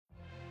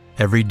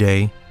Every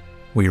day,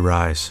 we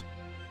rise,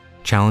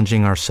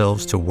 challenging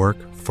ourselves to work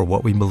for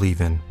what we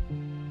believe in.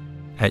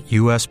 At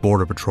U.S.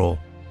 Border Patrol,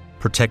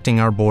 protecting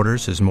our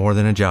borders is more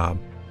than a job.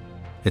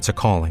 It's a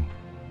calling.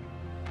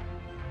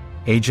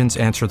 Agents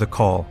answer the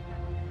call,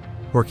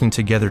 working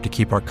together to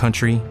keep our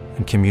country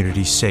and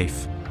communities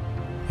safe.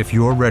 If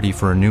you're ready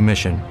for a new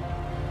mission,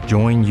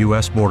 join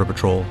U.S. Border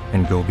Patrol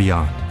and go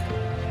beyond.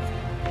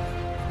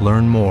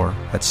 Learn more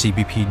at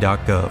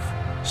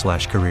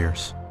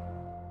cbp.gov/careers.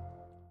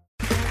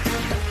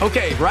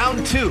 Okay,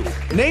 round two.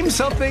 Name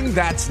something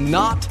that's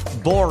not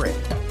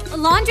boring. A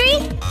laundry?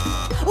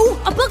 Ooh,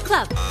 a book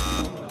club.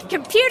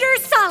 Computer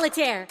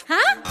solitaire,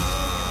 huh?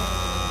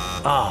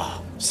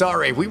 Ah,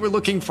 sorry, we were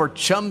looking for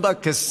Chumba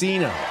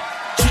Casino.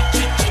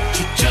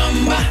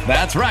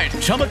 That's right,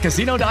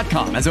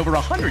 ChumbaCasino.com has over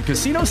 100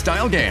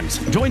 casino-style games.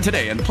 Join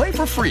today and play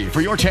for free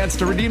for your chance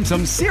to redeem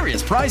some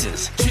serious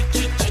prizes.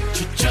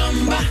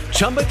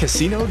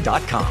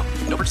 ChumbaCasino.com.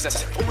 No purchase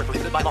necessary. Void where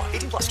prohibited by law.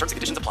 18 plus. Terms and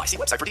conditions apply. See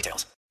website for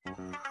details.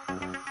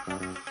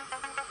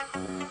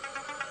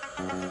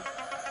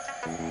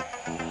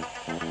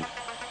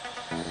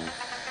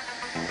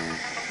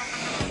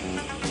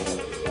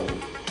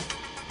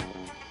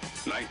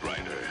 Knight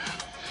Rider,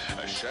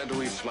 a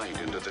shadowy flight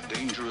into the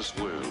dangerous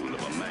world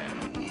of a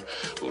man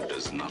who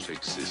does not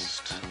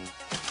exist.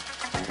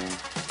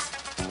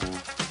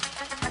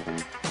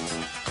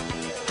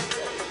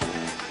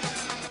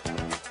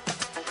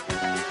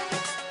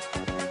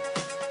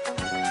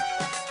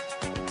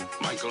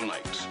 Michael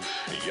Knight,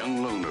 a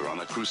young loner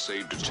on a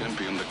crusade to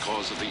champion the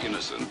cause of the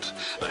innocent,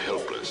 the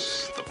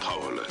helpless, the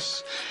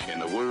powerless,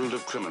 in a world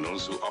of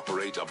criminals who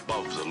operate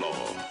above the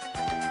law.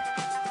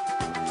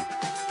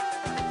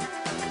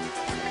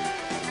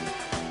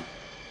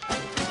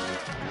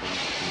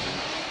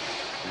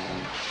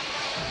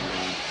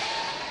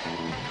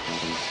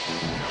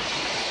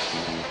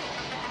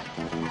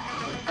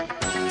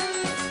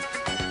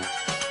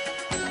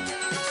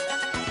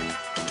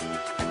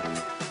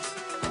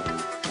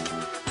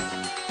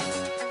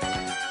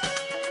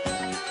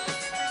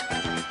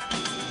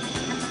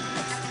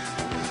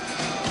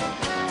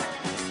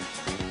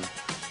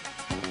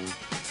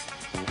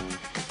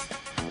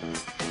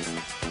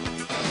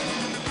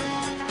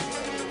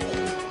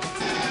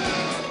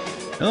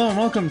 Hello and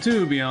welcome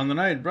to Beyond the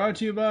Night, brought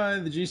to you by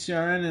the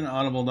GCRN and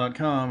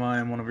Audible.com. I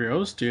am one of your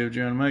hosts,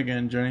 Joe Mike,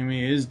 and joining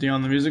me is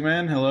Dion the Music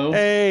Man. Hello.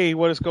 Hey,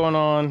 what is going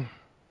on?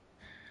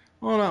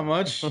 Well, not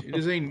much. It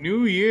is a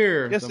new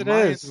year. Yes, the it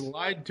Mayans is.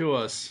 lied to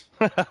us.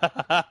 It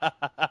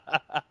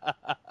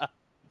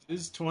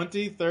is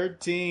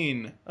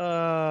 2013.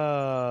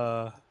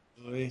 So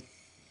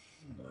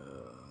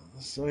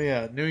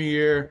yeah, new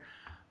year.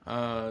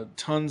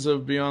 Tons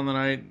of Beyond the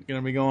Night going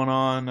to be going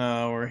on.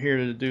 We're here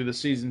to do the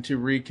season 2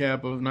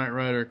 recap of Knight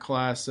Rider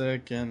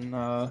Classic and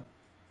all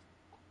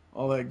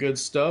that good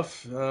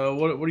stuff.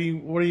 What are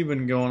you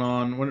been going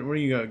on? What do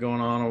you got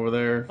going on over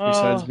there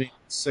besides being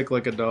sick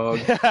like a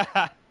dog?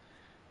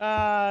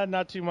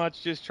 Not too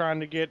much. Just trying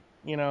to get,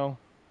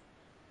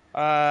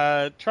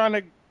 trying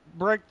to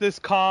break this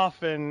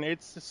cough, and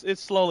it's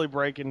slowly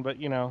breaking. But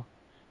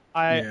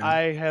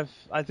I have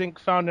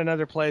found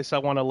another place I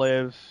want to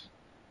live.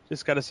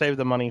 Just got to save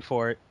the money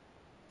for it.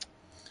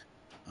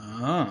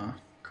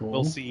 Cool.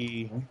 We'll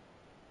see.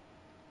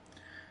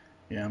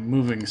 Yeah,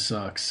 moving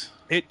sucks.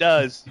 It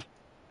does.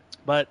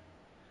 But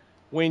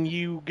when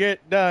you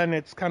get done,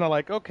 it's kind of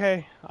like,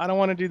 okay, I don't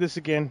want to do this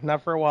again.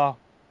 Not for a while.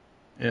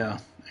 Yeah,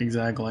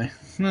 exactly.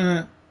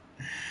 All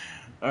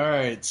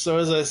right, so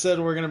as I said,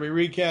 we're going to be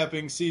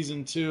recapping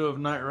Season 2 of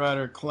Knight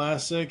Rider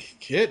Classic.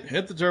 Kit,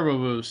 hit the turbo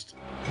boost.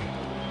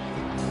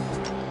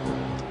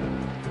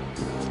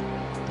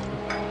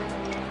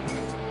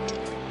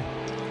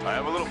 I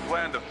have a little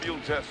plan to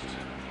field test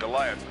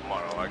Goliath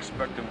tomorrow. I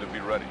expect him to be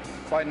ready.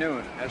 By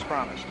noon, as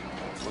promised.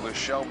 So the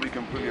shell be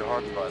completely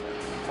hardened by then.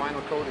 Final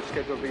code is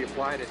scheduled to be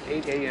applied at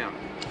 8 a.m.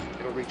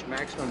 It'll reach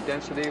maximum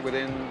density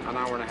within an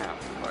hour and a half.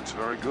 That's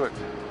very good.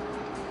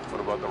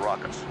 What about the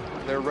rockets?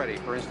 They're ready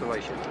for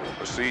installation.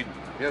 Proceed.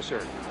 Yes,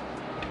 sir.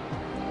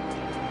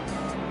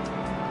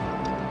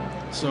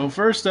 So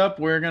first up,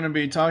 we're going to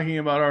be talking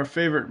about our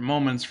favorite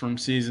moments from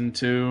Season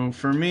 2.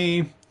 For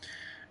me,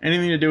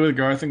 anything to do with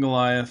Garth and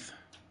Goliath,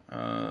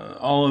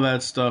 all of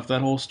that stuff,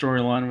 that whole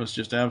storyline was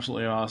just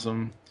absolutely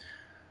awesome.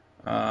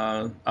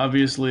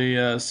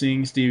 Obviously,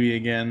 seeing Stevie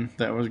again,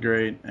 that was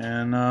great.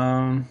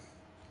 And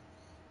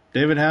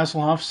David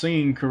Hasselhoff's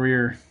singing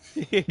career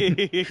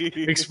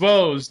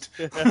exposed.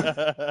 And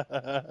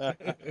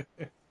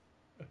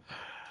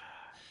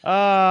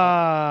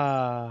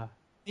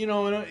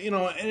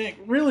it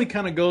really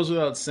kind of goes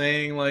without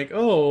saying, like,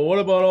 oh, what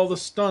about all the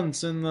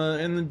stunts and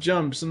the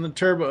jumps and the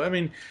turbo? I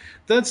mean,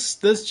 that's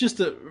just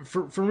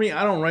for me.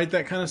 I don't write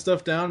that kind of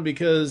stuff down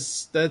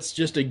because that's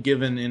just a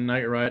given in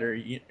Knight Rider.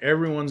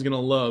 Everyone's gonna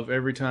love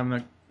every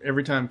time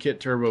Kit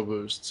turbo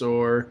boosts,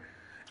 or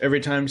every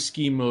time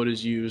ski mode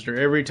is used, or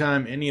every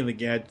time any of the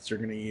gadgets are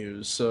gonna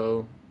use.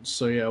 So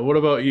yeah. What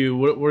about you?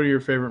 What are your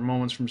favorite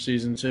moments from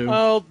Season 2?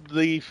 Well,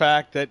 the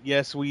fact that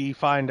yes, we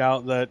find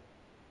out that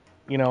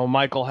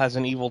Michael has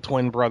an evil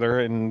twin brother,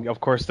 and of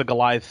course the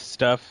Goliath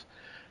stuff.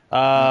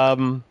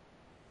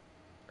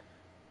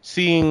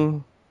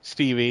 Seeing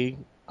Stevie,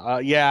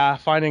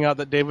 finding out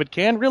that David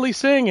can really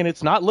sing and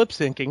it's not lip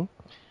syncing.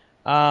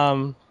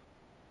 I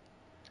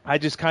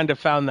just kind of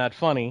found that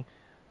funny.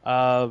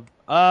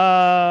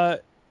 I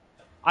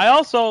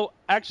also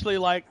actually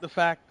like the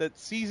fact that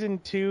season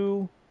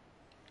 2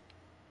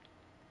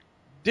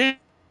 didn't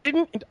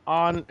end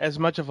on as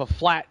much of a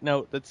flat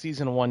note that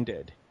season 1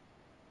 did.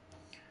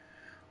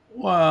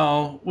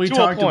 Well, we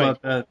talked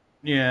about that.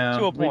 Yeah,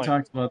 we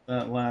talked about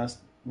that last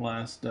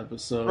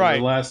episode, right?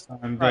 Or last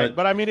time, right?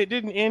 But I mean, it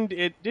didn't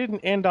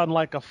end on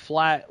like a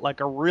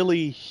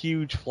really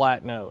huge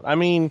flat note. I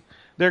mean,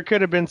 there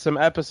could have been some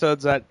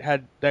episodes that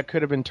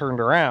could have been turned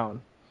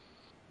around.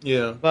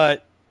 Yeah,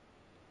 but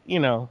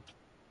well,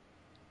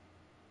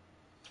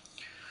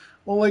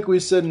 like we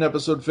said in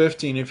episode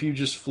 15, if you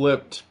just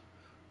flipped,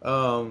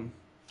 Let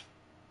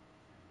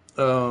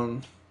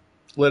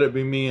It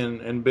Be Me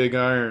and Big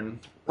Iron.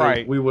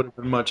 Right. We would have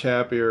been much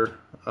happier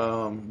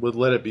with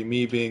Let It Be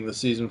Me being the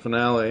season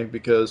finale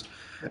because,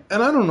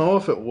 and I don't know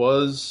if it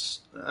was,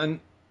 I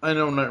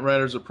know Knight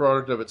Rider's a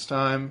product of its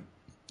time,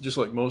 just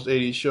like most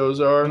 80s shows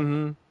are.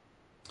 Mm-hmm.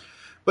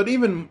 But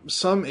even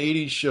some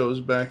 80s shows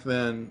back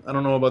then, I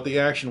don't know about the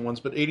action ones,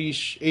 but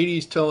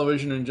 80s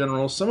television in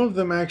general, some of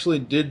them actually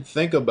did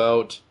think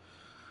about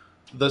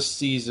the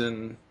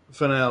season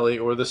finale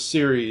or the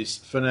series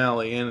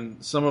finale,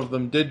 and some of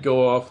them did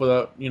go off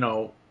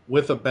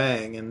with a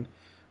bang, and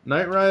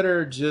Knight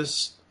Rider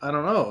just, I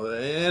don't know,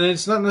 and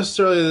it's not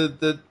necessarily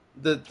that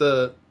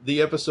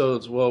the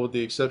episodes, well, with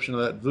the exception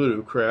of that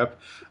voodoo crap,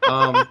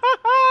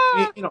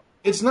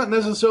 it's not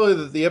necessarily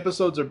that the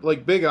episodes are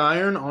like Big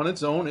Iron on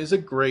its own it's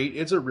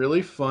a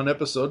really fun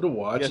episode to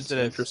watch. Yes, it's it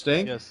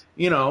interesting. Yes.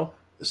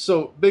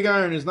 So Big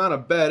Iron is not a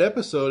bad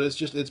episode. It's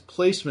just its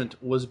placement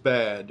was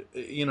bad.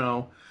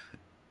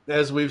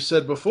 As we've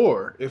said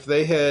before, if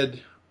they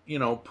had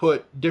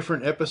put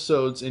different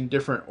episodes in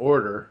different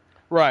order,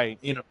 right?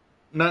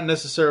 Not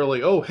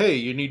necessarily, oh, hey,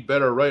 you need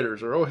better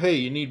writers, or, oh, hey,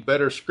 you need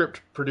better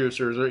script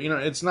producers, or,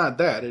 it's not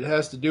that. It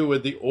has to do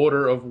with the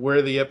order of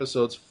where the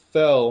episodes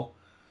fell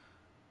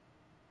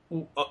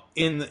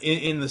in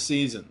the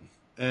season.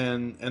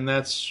 And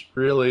that's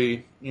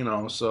really,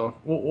 so,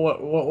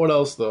 what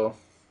else, though,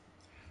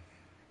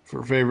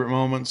 for favorite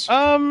moments?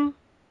 Wow.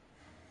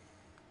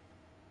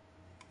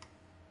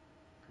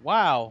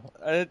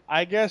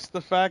 I guess the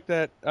fact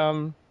that,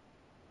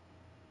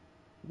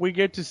 we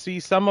get to see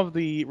some of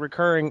the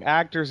recurring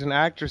actors and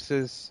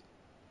actresses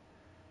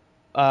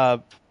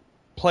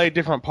play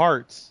different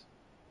parts.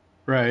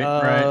 Right.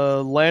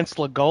 Lance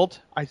Legault,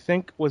 I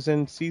think, was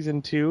in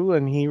season 2,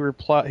 and he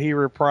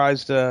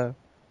reprised.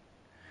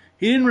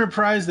 He didn't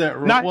reprise that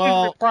role.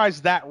 Didn't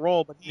reprise that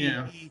role, but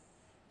he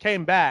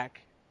came back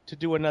to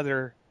do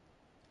another.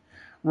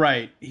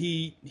 Right.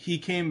 He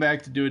came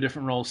back to do a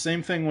different role.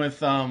 Same thing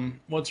with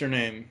what's her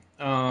name?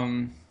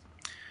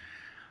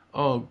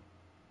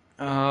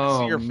 I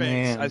see your face.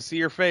 Man. I see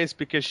your face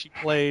because she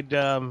played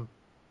in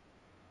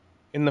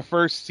the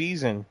first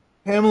season.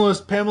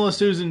 Pamela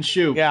Susan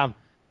Shoop. Yeah.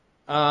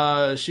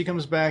 She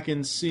comes back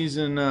in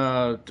season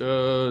 4.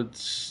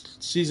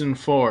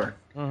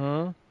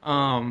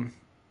 Mm-hmm.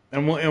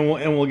 And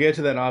we'll get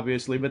to that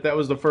obviously, but that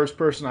was the first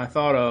person I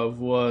thought of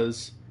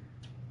was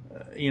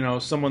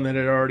someone that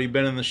had already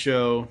been in the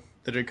show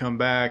that had come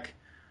back.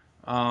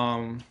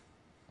 But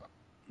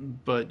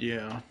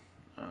yeah.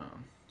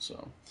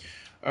 So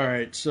all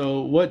right,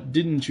 so what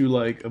didn't you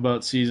like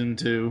about season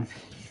 2?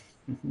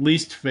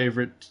 Least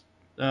favorite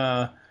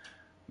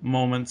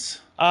moments?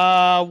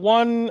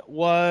 One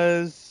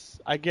was,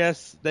 I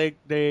guess,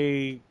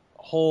 they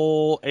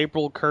whole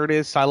April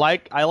Curtis. I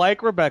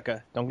like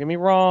Rebecca. Don't get me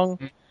wrong,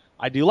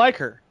 I do like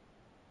her,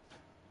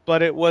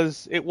 but it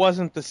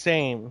wasn't the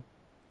same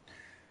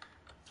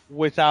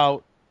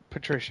without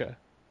Patricia.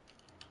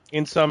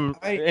 In some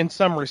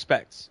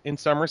respects,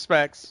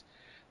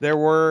 there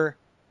were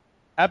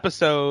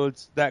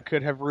episodes that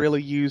could have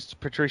really used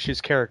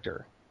Patricia's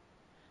character.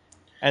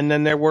 And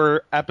then there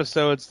were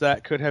episodes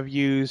that could have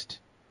used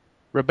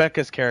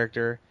Rebecca's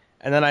character.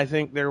 And then I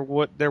think there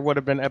would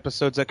have been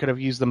episodes that could have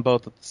used them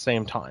both at the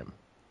same time.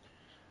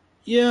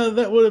 Yeah,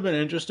 that would have been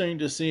interesting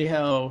to see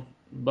how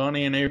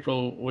Bonnie and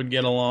April would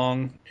get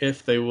along,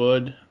 if they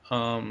would.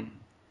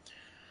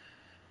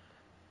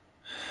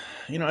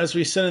 As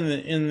we said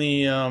in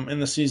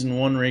the season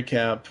 1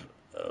 recap,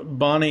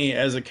 Bonnie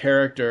as a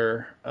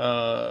character,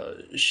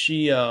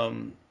 she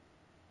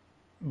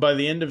by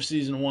the end of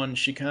season 1,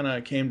 she kind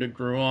of came to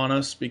grow on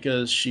us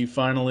because she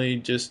finally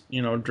just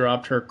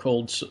dropped her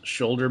cold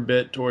shoulder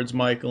bit towards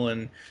Michael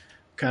and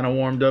kind of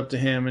warmed up to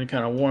him and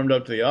kind of warmed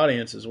up to the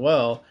audience as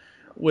well.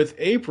 With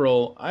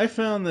April, I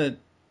found that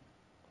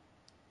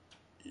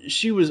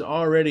she was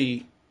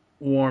already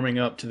warming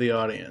up to the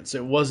audience.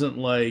 It wasn't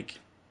like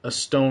a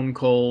stone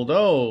cold,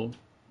 oh,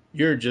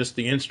 you're just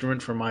the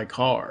instrument for my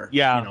car,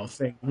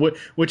 thing,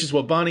 which is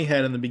what Bonnie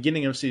had in the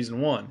beginning of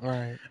season 1.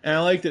 Right. And I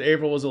like that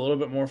April was a little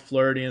bit more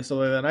flirty and stuff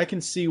like that. I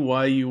can see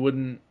why you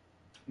wouldn't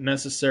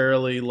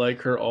necessarily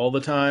like her all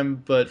the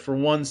time, but for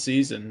one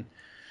season.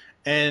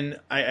 And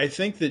I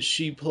think that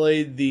she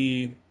played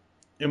the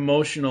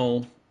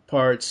emotional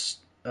parts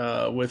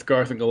with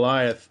Garth and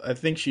Goliath. I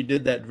think she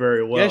did that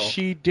very well. Yes,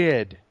 she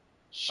did.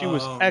 She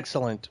was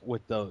excellent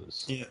with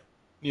those. Yeah.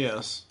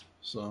 Yes.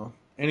 So,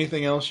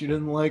 anything else you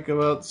didn't like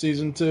about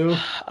season 2?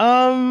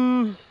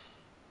 I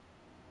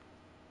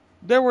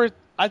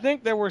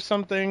think there were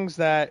some things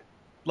that,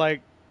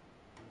 like,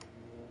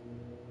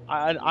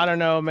 I don't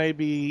know,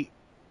 maybe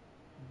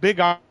Big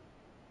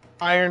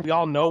Iron. We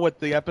all know what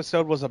the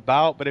episode was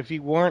about, but if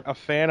you weren't a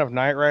fan of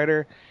Knight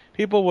Rider,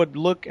 people would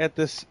look at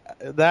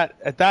that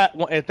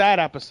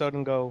episode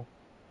and go,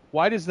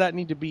 "Why does that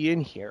need to be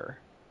in here?"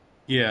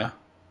 Yeah.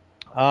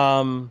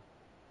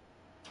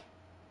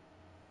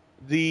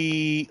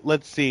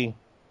 Let's see.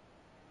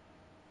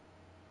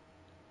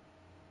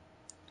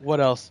 What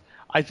else?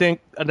 I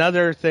think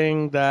another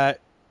thing that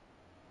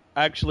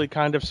actually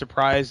kind of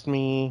surprised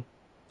me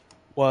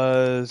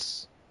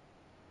was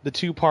the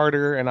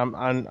two-parter, and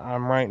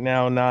I'm right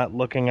now not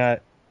looking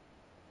at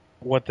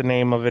what the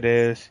name of it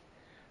is,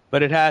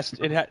 but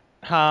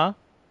Mouth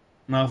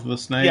of the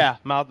Snake. Yeah,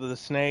 Mouth of the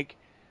Snake.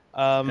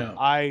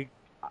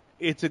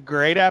 It's a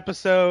great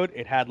episode.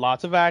 It had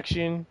lots of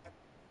action.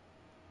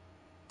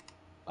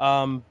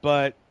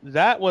 But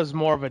that was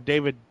more of a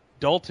David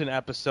Dalton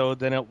episode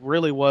than it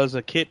really was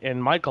a Kit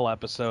and Michael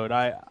episode.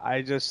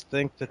 I just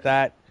think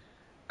that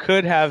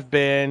could have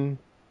been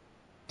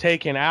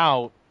taken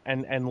out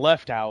and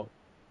left out.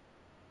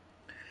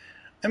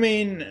 I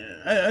mean,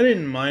 I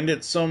didn't mind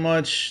it so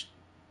much,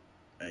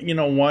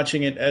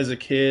 watching it as a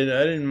kid.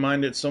 I didn't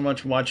mind it so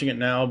much watching it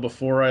now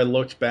before I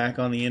looked back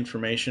on the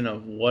information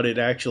of what it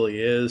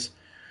actually is,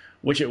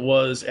 which it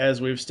was,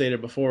 as we've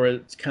stated before,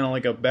 it's kind of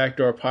like a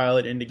backdoor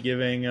pilot into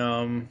giving,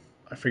 I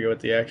forget what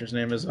the actor's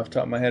name is off the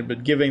top of my head,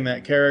 but giving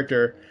that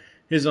character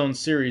his own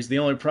series. The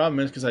only problem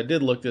is, because I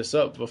did look this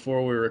up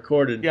before we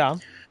recorded. Yeah.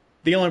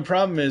 The only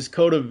problem is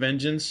Code of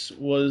Vengeance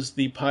was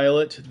the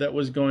pilot that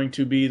was going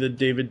to be the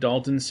David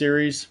Dalton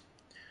series.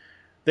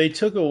 They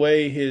took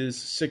away his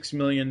 $6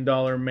 million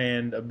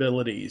man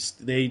abilities.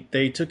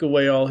 They took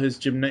away all his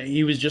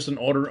he was just an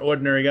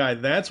ordinary guy.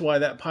 That's why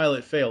that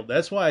pilot failed.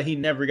 That's why he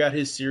never got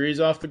his series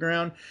off the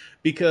ground,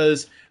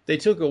 because they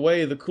took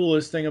away the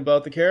coolest thing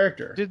about the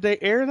character. Did they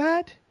air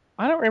that?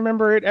 I don't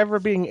remember it ever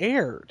being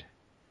aired.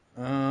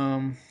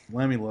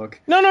 Let me look.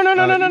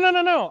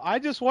 No. I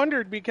just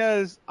wondered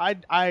because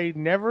I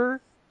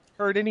never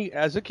heard any,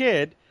 as a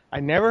kid, I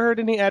never heard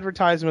any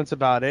advertisements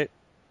about it.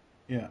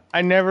 Yeah.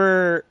 I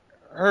never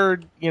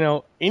heard,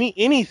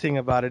 anything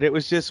about it. It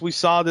was just, we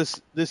saw this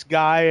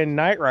guy in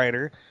Knight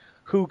Rider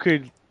who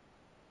could,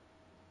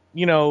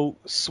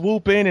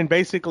 swoop in and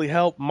basically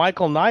help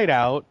Michael Knight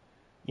out,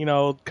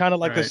 kind of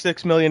like the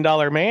 $6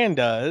 million man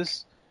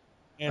does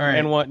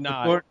and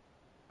whatnot.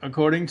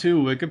 According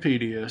to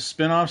Wikipedia,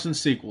 spin-offs and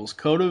sequels,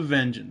 Code of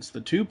Vengeance, the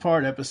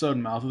two-part episode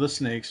Mouth of the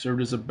Snake,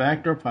 served as a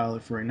backdoor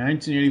pilot for a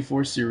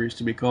 1984 series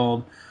to be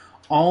called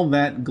All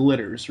That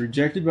Glitters.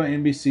 Rejected by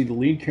NBC, the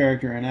lead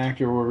character and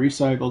actor were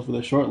recycled for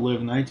the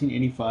short-lived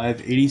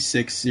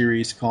 1985-86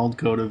 series called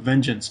Code of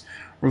Vengeance,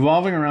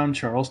 revolving around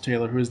Charles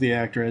Taylor, who is the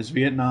actor, as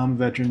Vietnam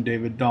veteran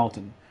David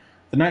Dalton.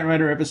 The Knight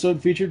Rider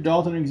episode featured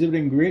Dalton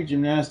exhibiting great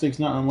gymnastics,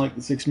 not unlike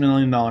the $6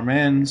 million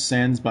man,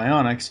 sans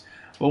bionics.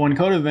 But when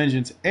Code of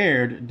Vengeance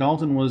aired,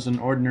 Dalton was an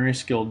ordinary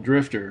skilled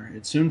drifter.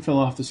 It soon fell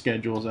off the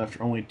schedules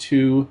after only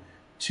two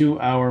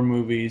 2-hour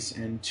movies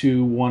and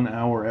 2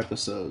 1-hour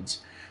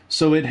episodes.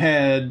 So it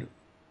had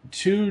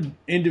 2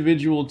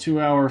 individual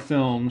 2-hour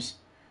films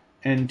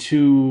and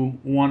 2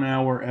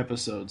 1-hour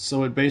episodes.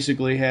 So it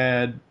basically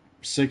had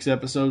 6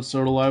 episodes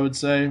total, I would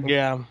say.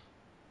 Yeah.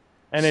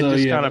 And it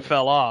just kind of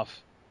fell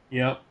off.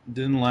 Yep.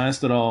 Didn't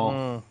last at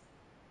all.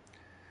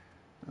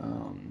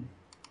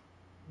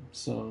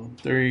 So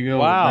there you go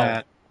with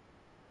that.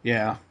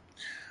 Yeah.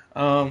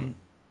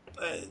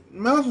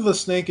 Mouth of the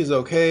Snake is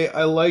okay.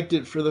 I liked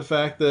it for the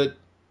fact that,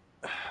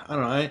 I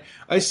don't know,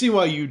 I see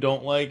why you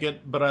don't like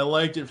it, but I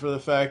liked it for the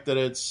fact that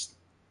it's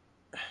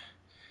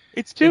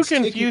too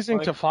confusing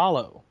to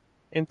follow.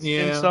 In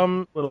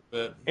some little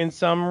bit. In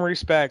some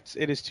respects,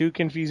 it is too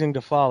confusing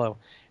to follow.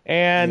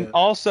 And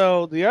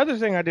also, the other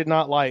thing I did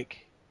not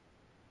like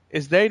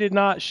is they did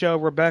not show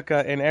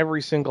Rebecca in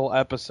every single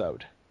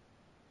episode.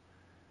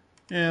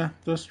 Yeah,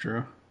 that's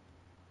true.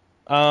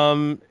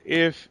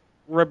 If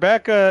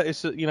Rebecca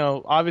is,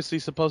 obviously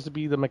supposed to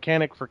be the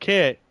mechanic for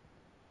Kit,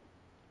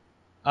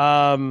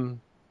 why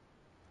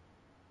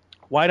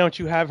don't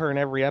you have her in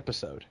every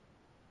episode?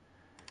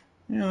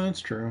 Yeah, that's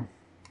true.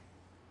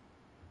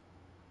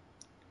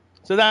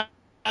 So that's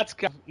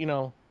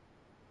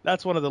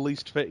that's one of the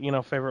least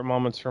favorite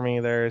moments for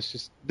me. There is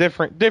just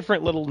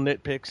different little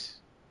nitpicks.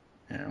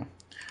 Yeah.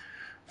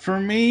 For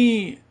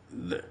me,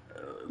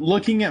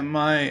 looking at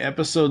my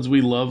episodes we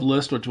love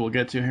list, which we'll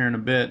get to here in a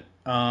bit,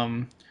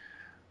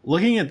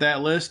 looking at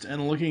that list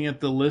and looking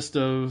at the list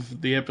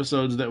of the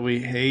episodes that we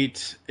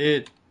hate,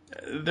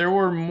 there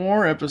were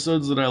more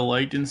episodes that I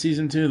liked in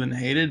season 2 than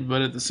hated,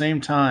 but at the same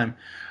time,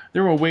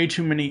 there were way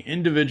too many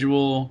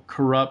individual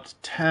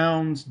corrupt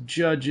towns,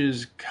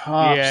 judges,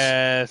 cops.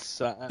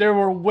 Yes. There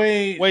were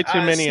way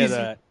too many of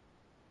that.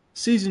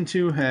 Season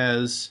 2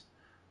 has,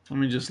 let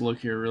me just look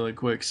here really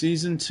quick.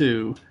 Season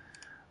 2,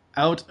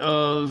 out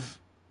of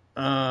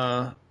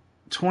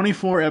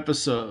 24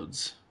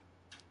 episodes,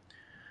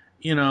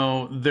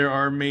 there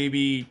are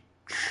maybe,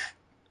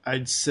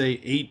 I'd say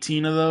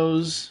 18 of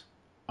those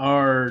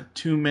are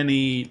too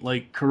many,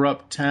 like,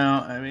 corrupt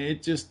town. I mean,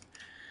 it just,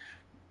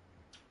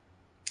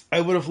 I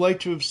would have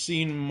liked to have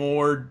seen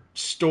more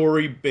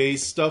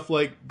story-based stuff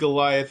like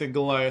Goliath and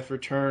Goliath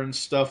Returns,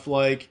 stuff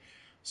like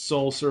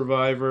Soul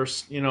Survivor,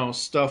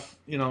 stuff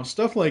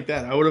like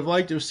that. I would have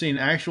liked to have seen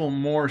actual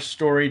more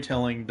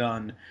storytelling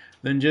done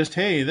than just,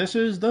 hey, this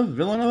is the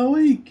villain of the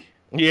week.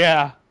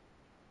 Yeah.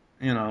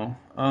 And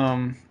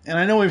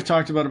I know we've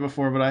talked about it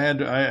before, but I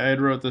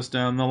had wrote this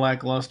down, the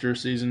lackluster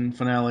season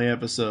finale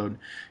episode.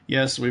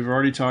 Yes, we've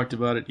already talked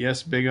about it.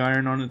 Yes, Big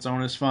Iron on its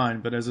own is fine,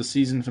 but as a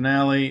season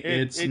finale,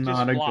 it's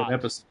not a good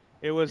episode.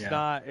 It was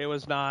not.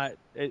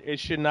 It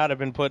should not have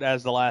been put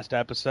as the last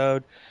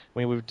episode. I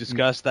mean, we've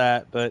discussed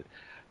that, but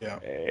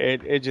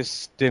it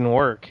just didn't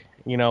work.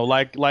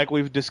 Like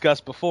we've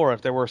discussed before,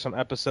 if there were some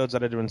episodes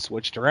that had been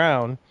switched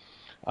around,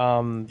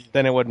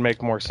 then it would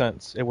make more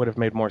sense. It would have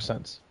made more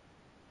sense.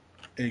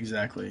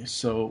 Exactly.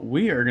 So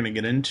we are going to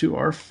get into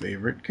our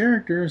favorite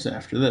characters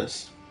after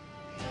this.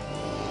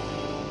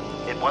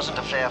 It wasn't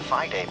a fair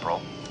fight,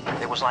 April.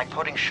 It was like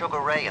putting Sugar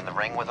Ray in the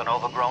ring with an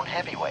overgrown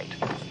heavyweight.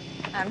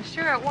 I'm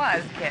sure it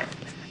was, Kit.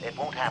 It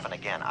won't happen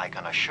again, I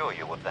can assure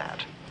you of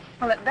that.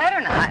 Well, it better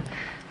not.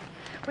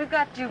 We've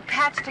got you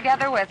patched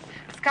together with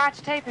scotch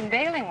tape and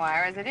baling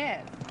wire as it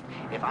is.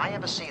 If I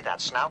ever see that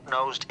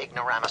snout-nosed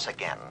ignoramus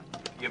again...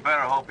 You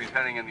better hope he's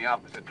heading in the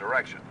opposite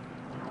direction.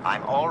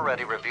 I'm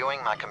already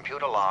reviewing my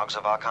computer logs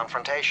of our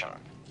confrontation.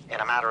 In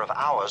a matter of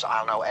hours,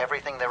 I'll know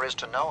everything there is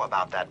to know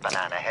about that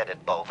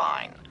banana-headed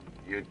bovine.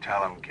 You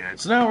tell him, kid.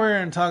 So now we're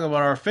going to talk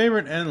about our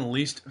favorite and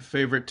least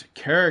favorite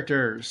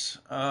characters.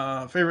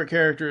 Favorite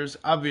characters,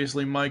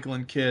 obviously Michael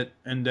and Kit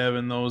and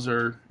Devin. Those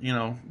are,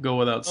 go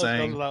without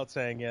saying. Goes without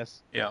saying,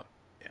 yes. Yeah.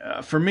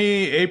 For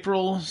me,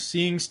 April,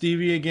 seeing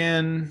Stevie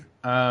again,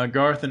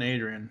 Garth and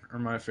Adrian are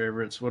my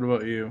favorites. What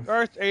about you?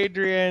 Garth,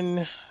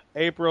 Adrian,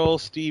 April,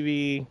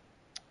 Stevie.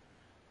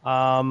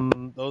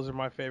 Those are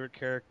my favorite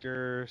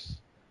characters.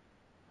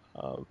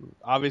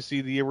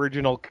 Obviously the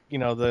original,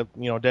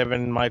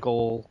 Devin,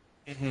 Michael,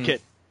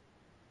 Kit,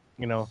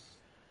 Yeah.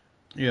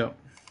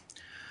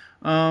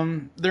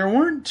 There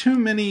weren't too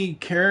many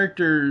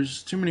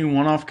characters, too many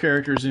one-off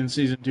characters in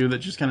season 2 that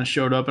just kind of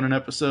showed up in an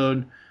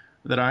episode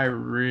that I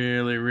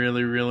really,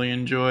 really, really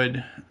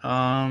enjoyed.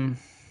 And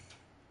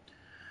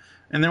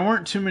there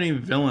weren't too many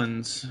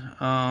villains,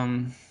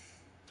 that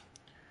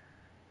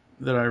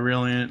I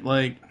really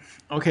like.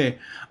 Okay,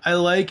 I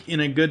like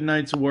in A Good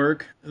Night's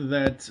Work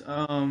that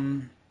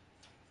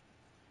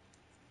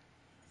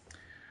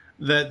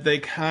that they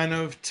kind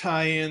of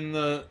tie in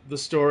the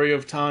story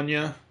of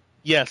Tanya.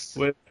 Yes.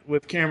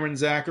 With Cameron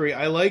Zachary.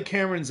 I like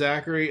Cameron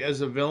Zachary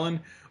as a villain,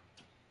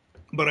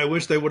 but I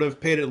wish they would have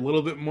paid a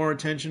little bit more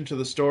attention to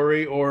the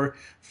story or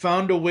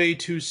found a way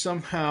to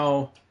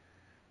somehow,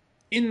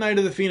 in Night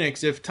of the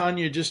Phoenix, if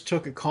Tanya just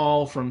took a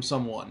call from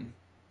someone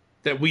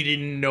that we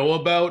didn't know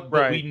about,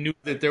 but we knew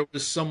that there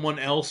was someone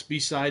else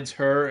besides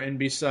her and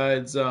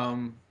besides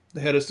the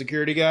head of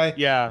security guy.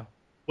 Yeah.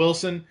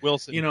 Wilson.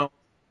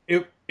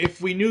 If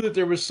we knew that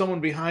there was someone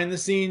behind the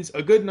scenes,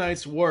 A Good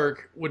Night's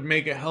Work would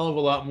make a hell of a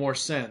lot more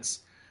sense.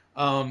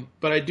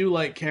 But I do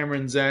like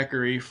Cameron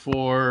Zachary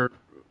for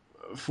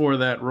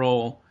that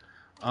role.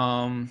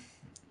 Let me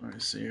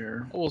see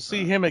here. We'll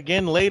see him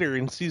again later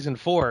in season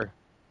 4.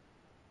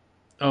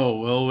 Oh,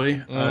 will we?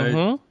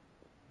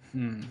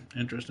 Mm-hmm.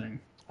 Interesting.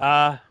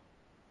 All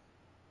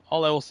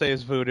I will say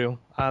is Voodoo.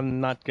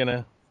 I'm not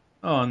gonna.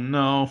 Oh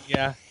no.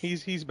 Yeah,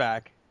 he's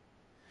back.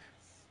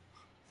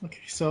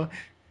 Okay, so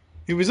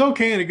he was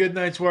okay in A Good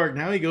Night's Work.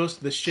 Now he goes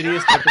to the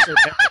shittiest episode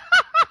ever.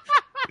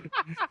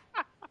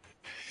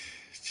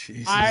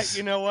 Jesus.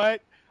 You know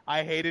what?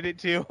 I hated it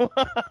too.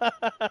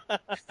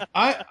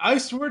 I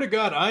swear to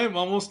God, I am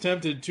almost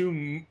tempted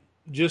to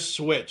just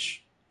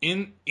switch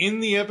in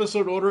the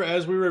episode order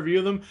as we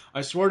review them.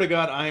 I swear to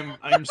God,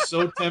 I'm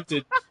so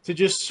tempted to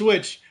just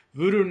switch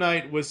Voodoo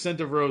Night with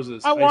Scent of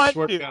Roses. I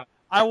swear to God.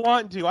 I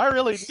want to. I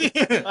really do.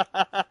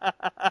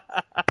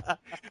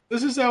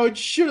 This is how it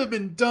should have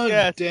been done.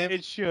 Yes, damn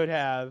it should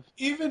have.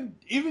 Even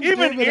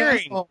David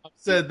Earing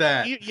said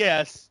that.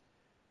 Yes,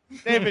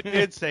 David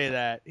did say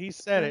that. He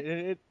said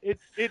it.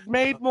 It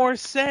made more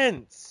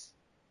sense.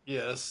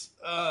 Yes,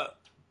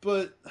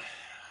 but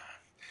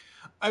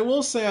I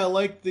will say I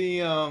like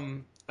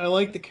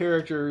the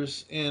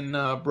characters in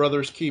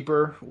Brothers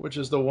Keeper, which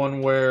is the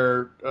one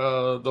where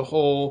I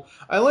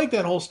like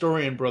that whole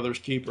story in Brothers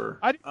Keeper.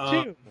 I do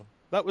too.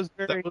 That was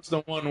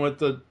the one with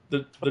the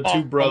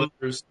two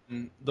brothers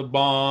and the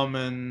bomb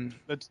and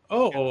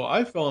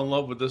I fell in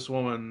love with this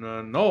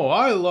woman. No,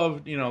 I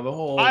loved the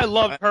whole. I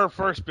loved her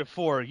first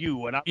before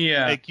you, and I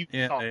make you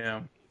talk.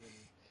 Yeah.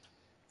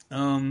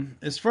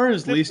 As far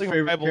as Sibling least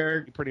favorite rivalry,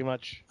 character, pretty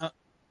much.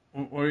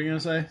 what were you gonna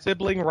say?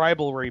 Sibling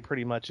rivalry,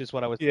 pretty much, is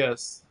what I was.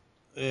 Yes.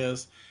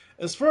 As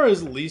far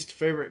as least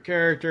favorite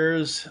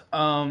characters,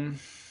 all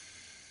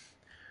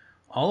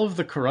of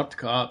the corrupt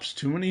cops.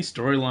 Too many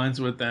storylines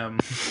with them.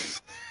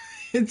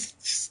 It's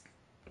just.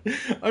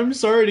 I'm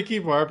sorry to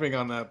keep harping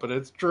on that, but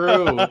it's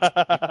true.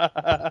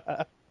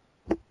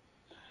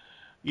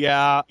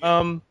 Yeah.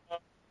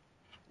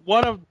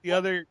 One of the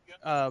other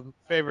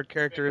favorite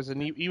characters,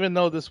 and even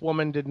though this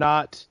woman did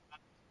not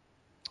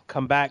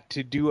come back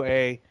to do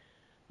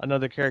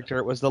another character,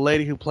 it was the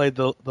lady who played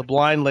the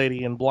blind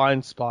lady in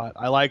Blind Spot.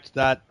 I liked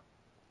that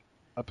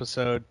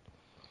episode.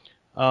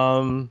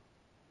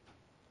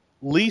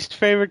 Least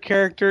favorite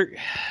character,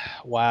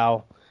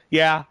 wow.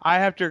 Yeah, I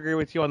have to agree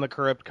with you on the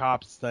corrupt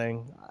cops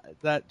thing.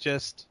 That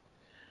just,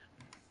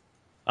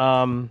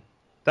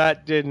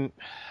 that didn't,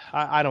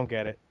 I don't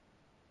get it.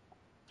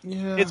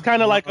 Yeah, it's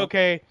kind of like,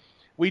 okay,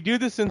 we do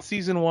this in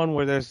season 1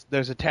 where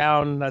there's a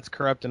town that's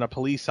corrupt and a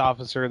police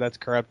officer that's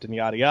corrupt and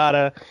yada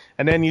yada,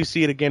 and then you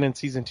see it again in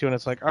season 2 and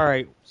it's like, all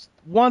right,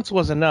 once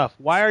was enough.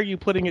 Why are you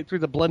putting it through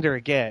the blender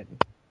again?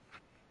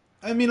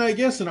 I mean, I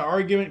guess an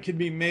argument could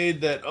be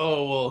made that,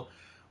 oh, well,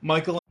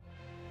 Michael...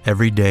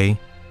 Every day,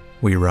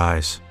 we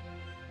rise,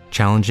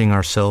 challenging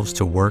ourselves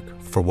to work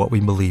for what we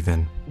believe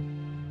in.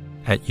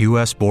 At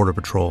U.S. Border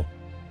Patrol,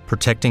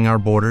 protecting our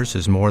borders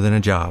is more than a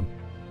job.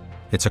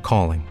 It's a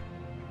calling.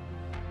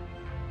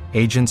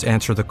 Agents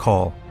answer the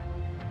call,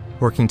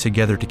 working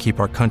together to keep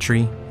our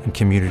country and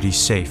communities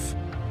safe.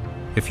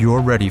 If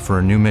you're ready for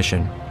a new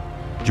mission,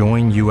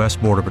 join U.S.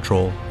 Border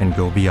Patrol and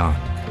go beyond.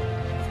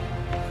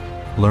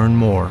 Learn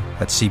more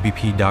at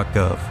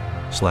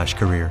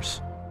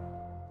cbp.gov/careers.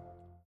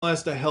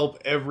 has to help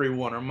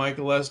everyone, or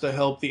Michael has to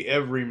help the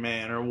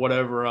everyman, or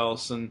whatever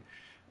else, and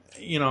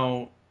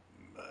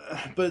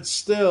but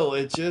still,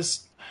 it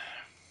just,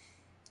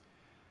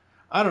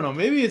 I don't know.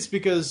 Maybe it's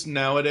because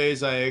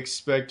nowadays I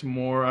expect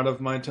more out of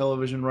my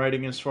television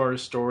writing as far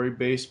as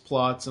story-based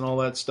plots and all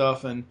that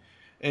stuff, and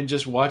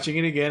just watching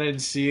it again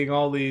and seeing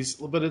all these,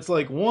 but it's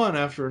like one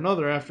after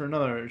another after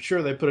another.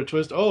 Sure, they put a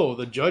twist. Oh,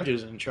 the judge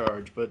is in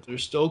charge, but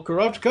there's still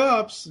corrupt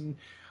cops, and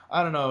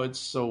I don't know. It's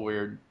so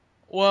weird.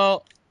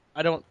 Well,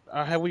 I don't.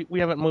 We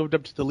haven't moved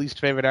up to the least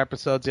favorite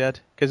episodes yet,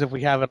 because if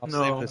we haven't, I'll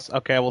save this.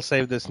 Okay, I will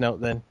save this note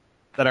then.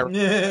 No, not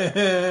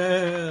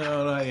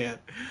yet.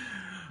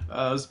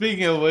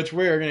 Speaking of which,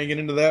 we are going to get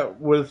into that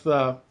with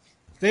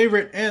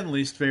favorite and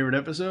least favorite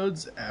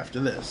episodes after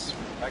this.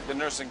 Like the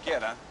nursing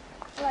kid, huh?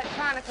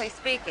 Electronically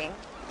speaking,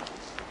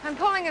 I'm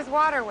pulling his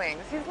water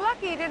wings. He's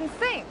lucky he didn't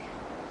sink.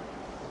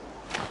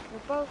 We're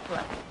both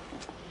lucky.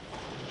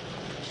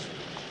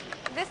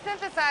 This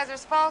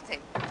synthesizer's faulty,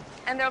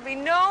 and there'll be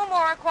no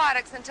more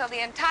aquatics until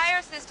the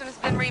entire system's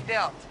been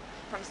rebuilt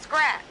from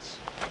scratch.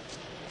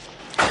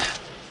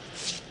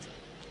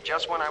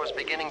 Just when I was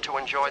beginning to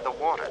enjoy the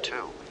water,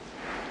 too.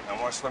 No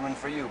more swimming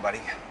for you, buddy.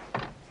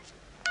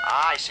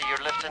 I see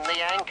you're lifting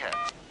the anchor.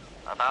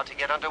 About to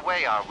get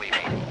underway, are we,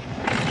 baby?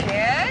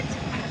 Kid?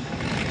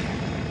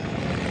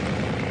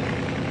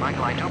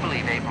 Michael, I do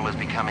believe April is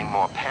becoming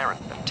more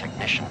parent than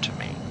technician to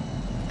me.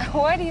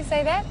 Why do you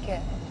say that,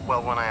 Kid?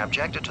 Well, when I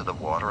objected to the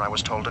water, I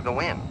was told to go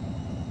in.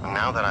 And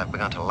now that I've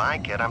begun to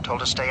like it, I'm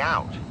told to stay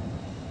out.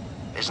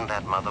 Isn't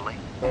that motherly?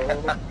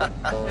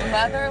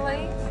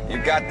 Motherly? You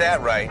got that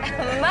right.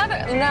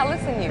 Mother... Now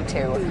listen, you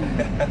two.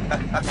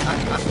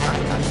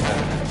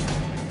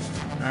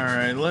 All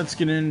right, let's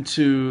get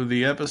into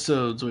the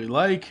episodes we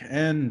like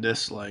and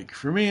dislike.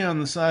 For me, on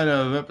the side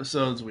of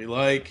episodes we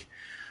like,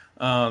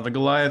 the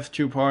Goliath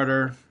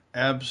two-parter,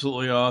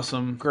 absolutely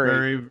awesome. Great.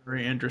 Very,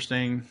 very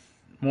interesting.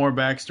 More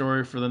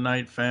backstory for the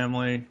Knight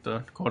family, the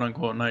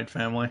quote-unquote Knight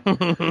family.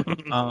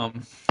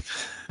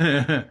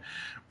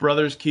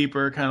 Brother's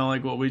Keeper, kind of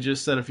like what we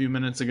just said a few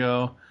minutes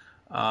ago.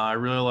 I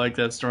really like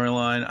that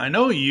storyline. I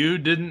know you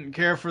didn't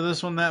care for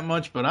this one that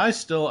much, but I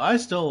still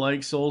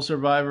like Soul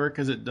Survivor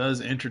because it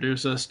does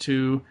introduce us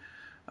to.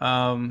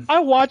 I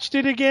watched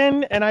it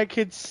again, and I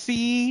could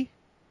see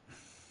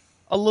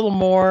a little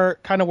more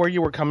kind of where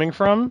you were coming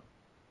from.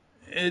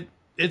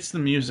 It's the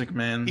music,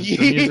 man. The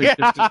music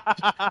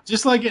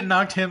just like it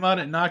knocked him out,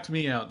 it knocked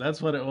me out.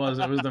 That's what it was.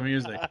 It was the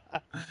music.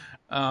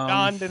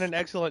 Don did an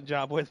excellent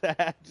job with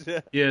that.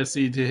 Yes,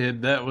 he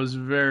did. That was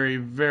very,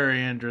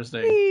 very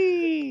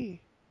interesting.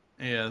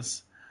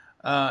 Yes.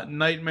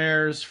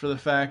 Nightmares for the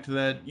fact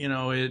that,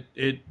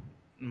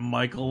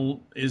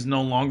 Michael is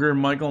no longer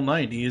Michael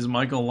Knight. He is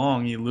Michael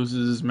Long. He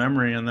loses his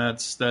memory, and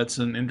that's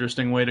an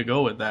interesting way to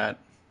go with that.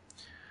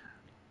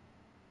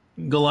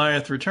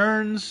 Goliath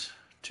Returns,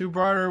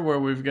 two-parter, where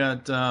we've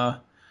got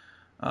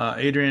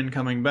Adrian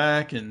coming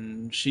back,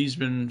 and she's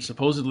been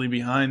supposedly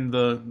behind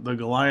the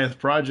Goliath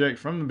project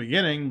from the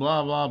beginning,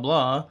 blah, blah,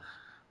 blah.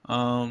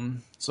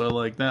 So I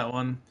like that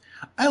one.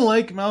 I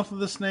like Mouth of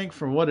the Snake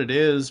for what it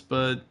is,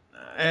 but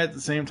at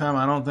the same time,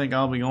 I don't think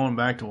I'll be going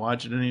back to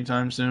watch it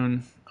anytime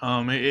soon.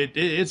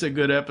 It's a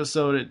good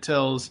episode. It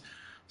tells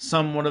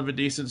somewhat of a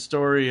decent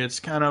story.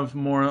 It's kind of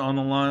more on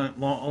the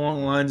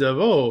along the lines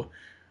of,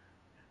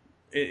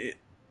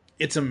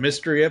 it's a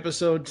mystery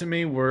episode to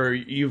me where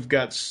you've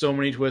got so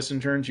many twists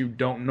and turns, you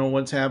don't know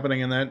what's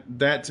happening, and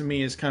that to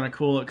me is kind of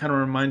cool. It kind of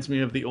reminds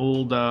me of the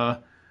old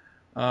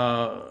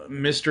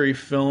mystery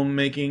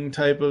filmmaking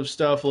type of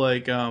stuff.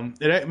 Like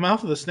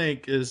Mouth of the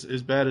Snake is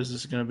as bad as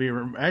this is going to be.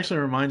 It actually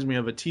reminds me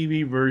of a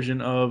TV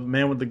version of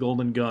Man with the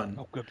Golden Gun.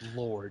 Oh, good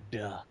lord!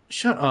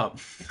 Shut up!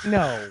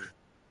 No,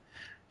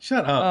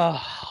 shut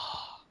up!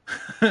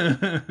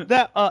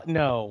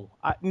 No.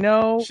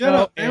 Shut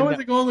up! Man with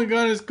the Golden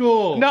Gun is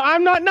cool. No,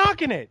 I'm not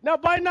knocking it. No,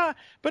 but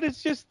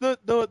it's just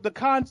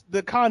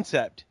the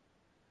concept.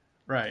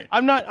 Right.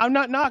 I'm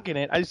not knocking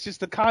it. It's just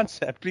the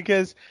concept,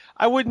 because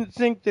I wouldn't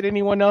think that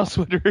anyone else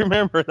would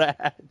remember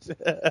that.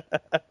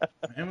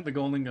 Man with the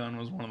Golden Gun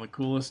was one of the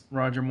coolest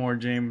Roger Moore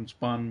James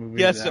Bond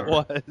movies Yes, ever. it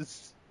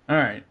was. All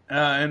right.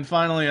 And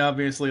finally,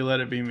 obviously, Let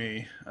It Be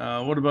Me.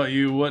 What about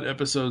you? What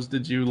episodes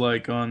did you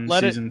like on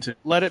season 2?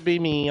 Let It Be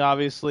Me,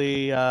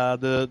 obviously.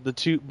 The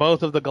two,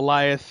 both of the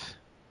Goliath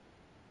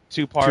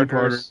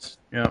two-parters.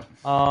 Yeah.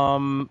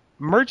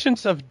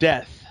 Merchants of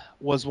Death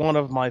was one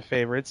of my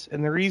favorites,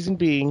 and the reason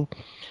being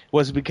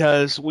was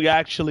because we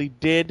actually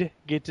did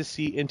get to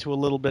see into a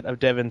little bit of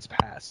Devon's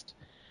past,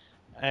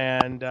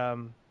 and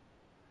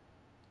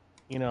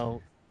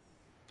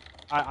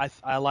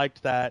I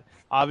liked that.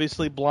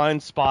 Obviously,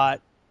 Blind Spot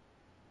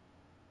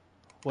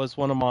was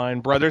one of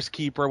mine. Brother's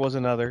Keeper was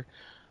another.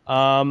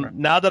 Right.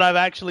 Now that I've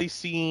actually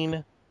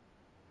seen,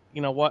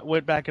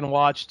 went back and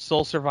watched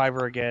Soul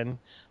Survivor again,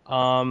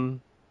 I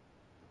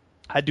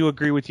do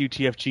agree with you,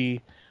 TFG.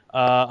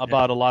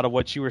 About a lot of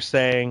what you were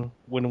saying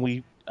when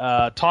we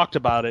talked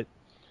about it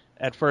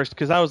at first,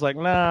 because I was like,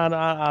 nah,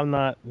 I'm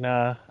not,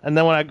 and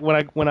then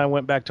when I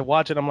went back to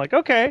watch it, I'm like,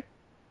 okay,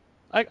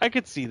 I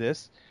could see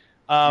this.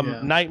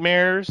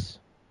 Nightmares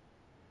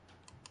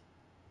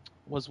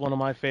was one of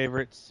my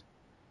favorites,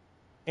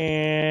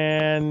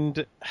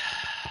 and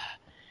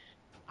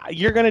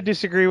you're gonna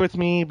disagree with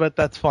me, but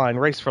that's fine.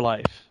 Race for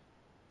Life.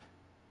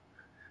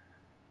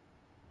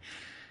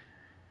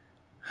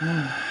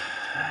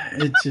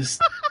 It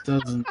just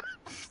doesn't.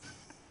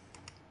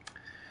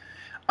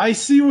 I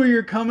see where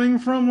you're coming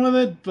from with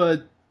it,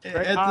 but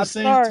at the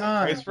same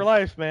time, Race for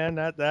Life, man.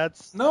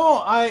 That's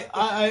no.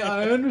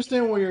 I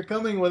understand where you're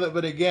coming with it,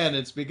 but again,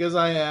 it's because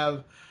I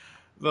have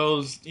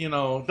those,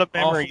 the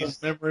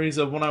memories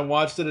of when I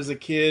watched it as a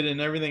kid and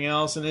everything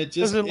else, and it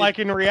just like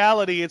in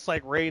reality, it's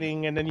like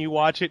raining, and then you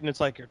watch it, and it's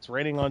like it's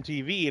raining on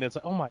TV, and it's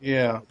like, oh my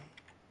God.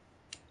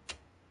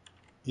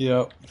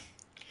 Yep.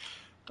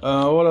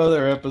 What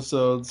other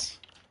episodes?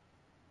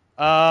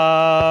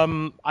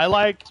 I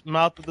liked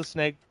Mouth of the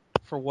Snake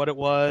for what it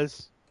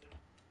was.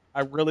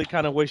 I really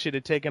kind of wish it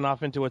had taken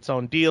off into its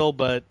own deal,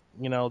 but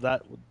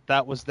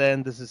that was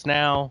then. This is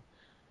now.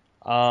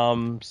 A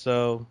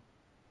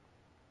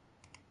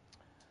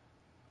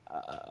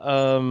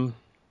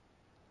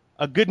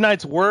Good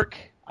Night's Work.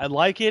 I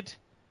like it,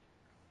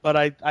 but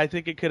I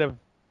think it could have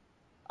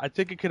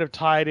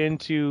tied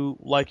into,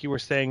 like you were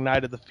saying,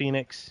 Night of the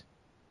Phoenix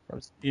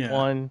from season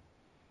 1.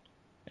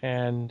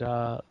 And,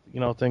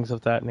 things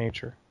of that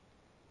nature.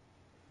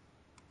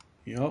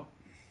 Yep. All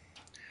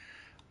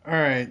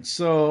right,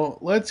 so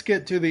let's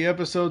get to the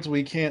episodes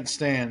we can't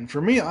stand. For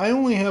me, I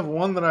only have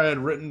one that I had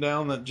written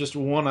down,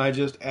 I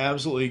just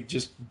absolutely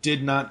just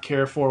did not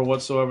care for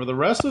whatsoever. The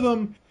rest of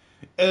them,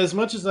 as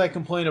much as I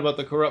complain about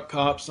the corrupt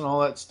cops and all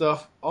that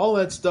stuff,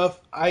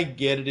 I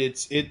get it.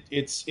 It's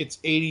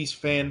 80s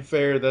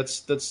fanfare.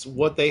 That's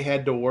what they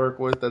had to work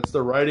with. That's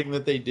the writing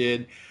that they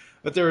did.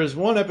 But there is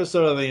one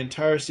episode of the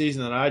entire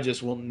season that I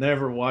just will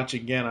never watch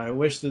again. I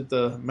wish that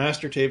the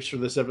master tapes for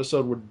this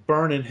episode would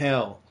burn in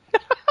hell.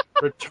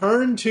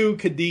 Return to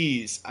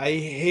Cadiz. I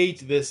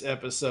hate this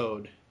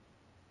episode.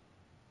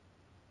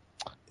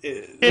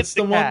 It's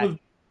the one with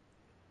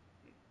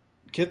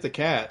Kit the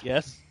Cat.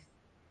 Yes.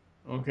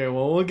 Okay,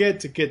 well, we'll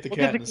get to Kit the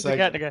Cat in a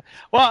second.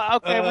 Well,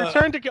 okay,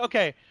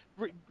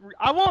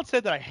 I won't say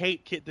that I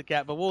hate Kit the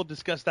Cat, but we'll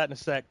discuss that in a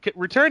sec.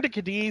 Return to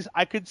Cadiz,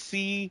 I could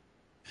see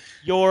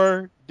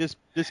your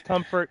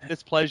discomfort,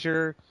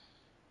 displeasure,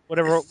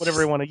 whatever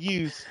you want to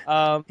use.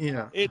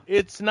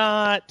 It's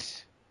not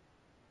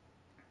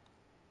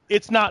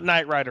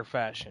Knight Rider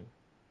fashion.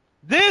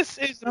 This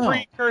is the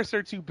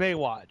precursor to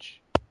Baywatch.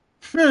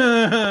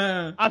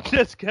 I'm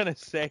just gonna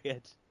say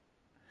it.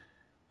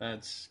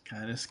 That's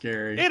kind of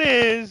scary. It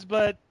is,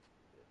 but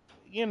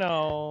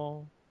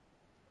Oh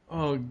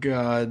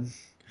God.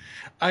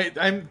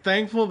 I'm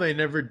thankful they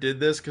never did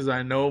this, because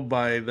I know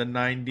by the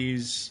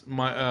 90s,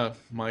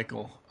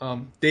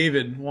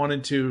 David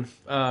wanted to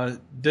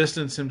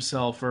distance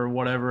himself or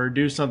whatever, or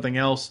do something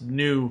else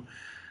new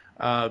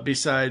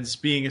besides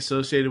being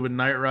associated with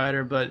Knight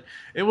Rider. But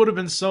it would have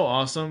been so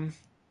awesome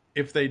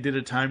if they did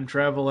a time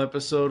travel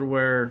episode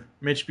where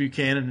Mitch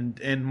Buchanan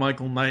and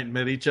Michael Knight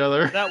met each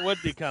other. That would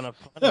be kind of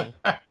funny.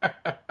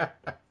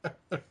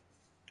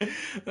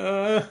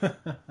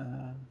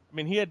 I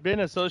mean, he had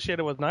been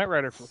associated with Knight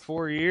Rider for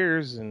 4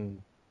 years,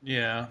 and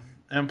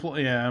and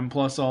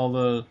plus all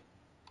the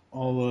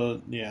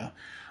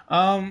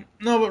No,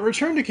 but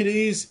Return to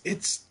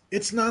Cadiz,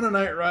 it's not a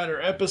Knight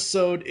Rider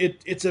episode.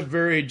 It's a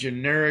very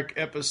generic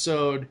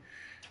episode.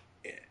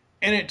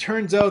 And it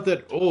turns out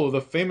that,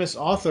 the famous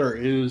author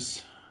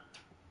is,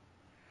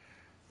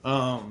 he's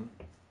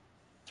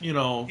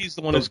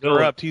the one who's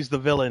corrupt. He's the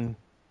villain.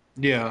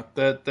 Yeah,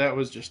 that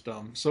was just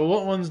dumb. So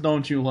what ones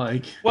don't you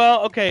like?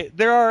 Well, okay,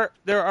 there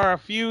are a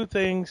few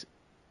things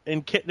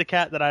in Kit the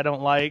Kat that I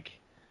don't like.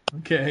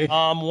 Okay.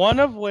 One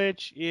of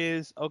which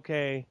is,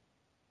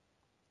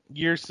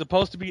 you're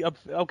supposed to be,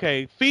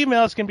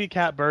 females can be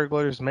cat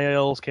burglars,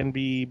 males can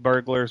be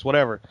burglars,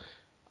 whatever.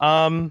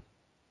 But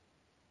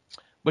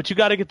you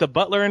got to get the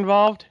butler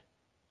involved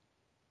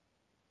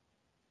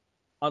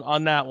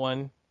on that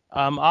one.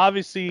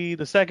 Obviously,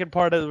 the second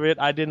part of it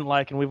I didn't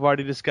like, and we've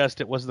already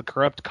discussed it, was the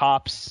corrupt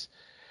cops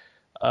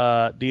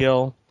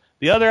deal.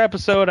 The other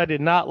episode I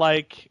did not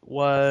like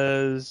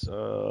was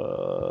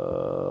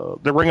the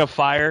Ring of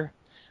Fire.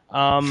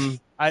 I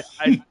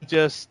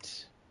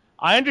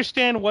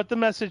understand what the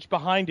message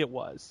behind it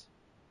was.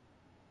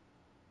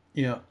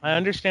 Yeah. I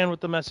understand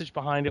what the message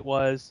behind it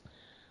was,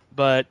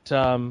 but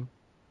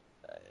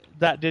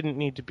that didn't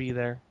need to be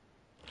there.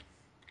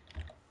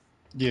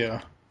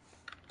 Yeah.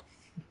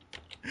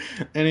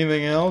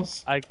 Anything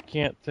else? I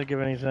can't think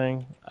of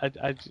anything.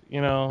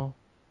 No,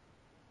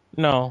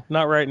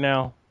 not right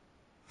now.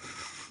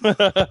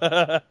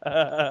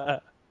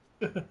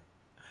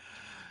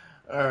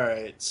 All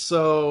right.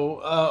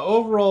 So,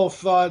 overall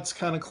thoughts,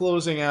 kind of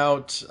closing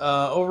out.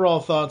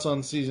 Overall thoughts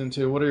on season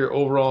 2. What are your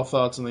overall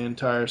thoughts on the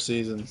entire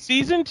season?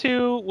 Season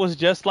 2 was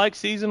just like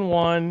season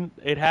 1.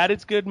 It had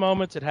its good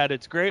moments. It had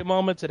its great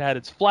moments. It had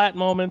its flat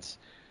moments.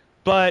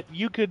 But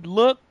you could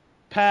look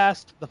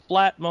past the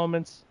flat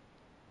moments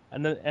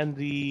and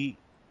the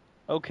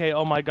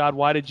oh my God,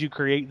 why did you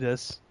create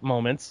this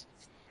moments?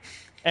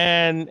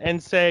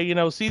 And say,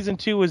 season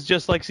 2 was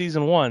just like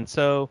season 1.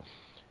 So,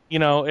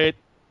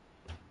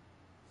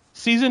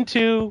 season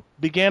 2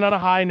 began on a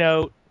high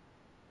note.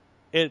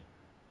 It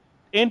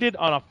ended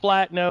on a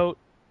flat note,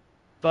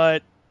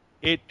 but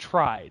it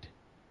tried.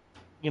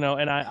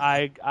 And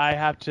I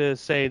have to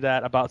say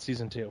that about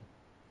season 2.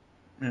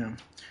 Yeah.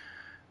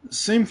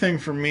 Same thing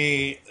for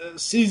me.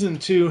 Season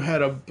 2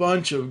 had a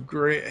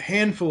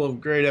handful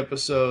of great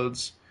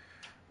episodes.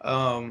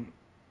 I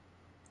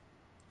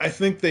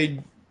think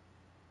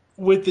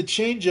with the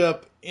change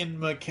up in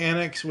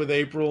mechanics with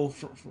April,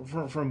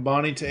 from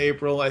Bonnie to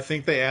April, I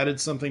think they added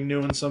something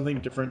new and something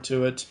different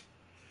to it.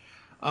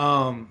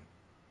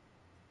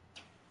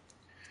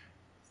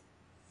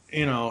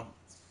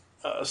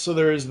 So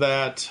there is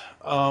that.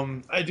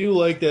 I do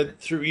like that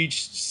through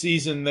each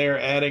season they're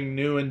adding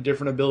new and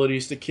different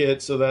abilities to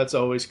Kit, so that's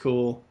always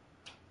cool.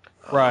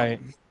 Right.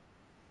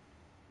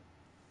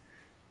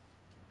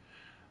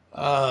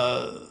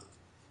 What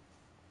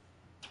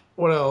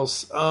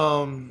else?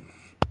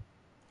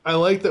 I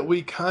like that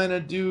we kind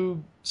of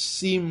do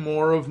see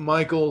more of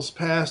Michael's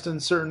past in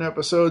certain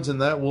episodes,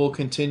 and that will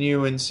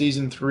continue in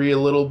season 3 a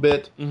little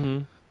bit.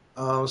 Mm-hmm.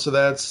 So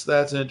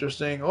that's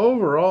interesting.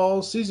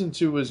 Overall, season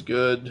 2 was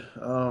good.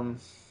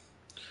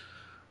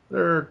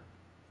 There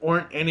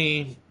weren't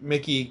any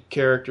Mickey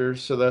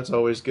characters, so that's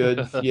always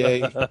good.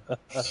 Yay. That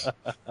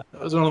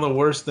was one of the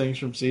worst things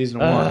from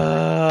season 1.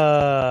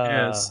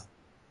 Yes.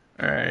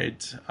 All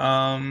right.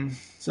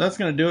 So that's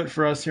going to do it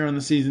for us here on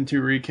the season 2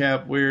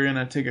 recap. We're going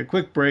to take a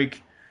quick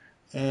break,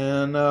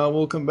 and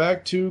we'll come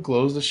back to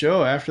close the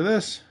show after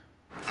this.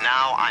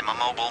 Now I'm a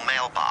mobile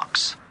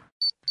mailbox.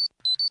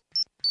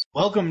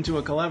 Welcome to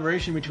a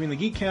collaboration between the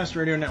Geekcast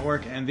Radio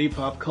Network and the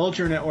Pop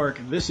Culture Network.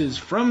 This is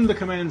From the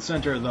Command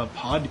Center, the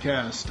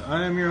podcast.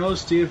 I am your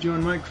host, TFG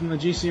and Mike from the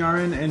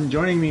GCRN, and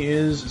joining me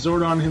is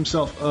Zordon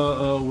himself.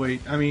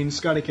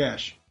 Scotty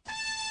Cash.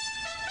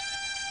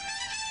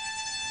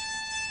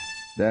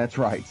 That's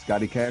right,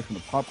 Scotty Cash from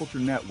the Pop Culture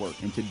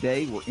Network, and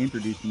today we're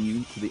introducing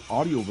you to the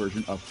audio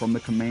version of From the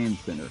Command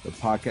Center, the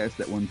podcast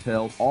that will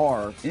entail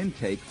our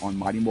intake on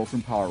Mighty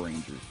Morphin Power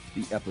Rangers,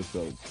 the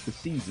episodes, the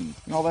seasons,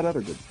 and all that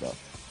other good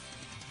stuff.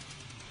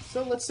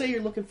 So let's say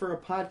you're looking for a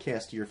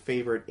podcast of your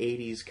favorite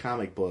 80s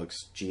comic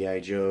books, G.I.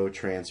 Joe,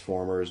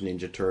 Transformers,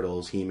 Ninja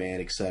Turtles, He-Man,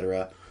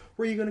 etc.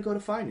 Where are you going to go to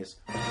find us?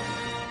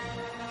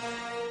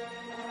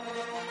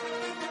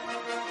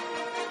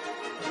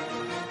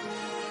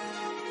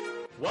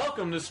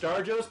 Welcome to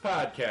Star Joe's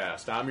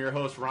Podcast. I'm your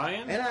host,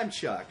 Ryan. And I'm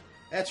Chuck.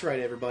 That's right,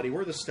 everybody.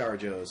 We're the Star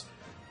Joes.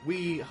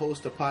 We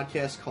host a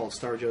podcast called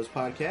Star Joe's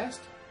Podcast,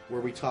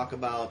 where we talk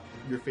about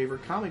your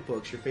favorite comic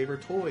books, your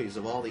favorite toys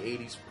of all the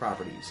 80s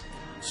properties.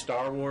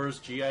 Star Wars,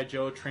 G.I.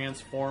 Joe,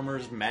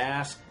 Transformers,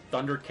 Mask,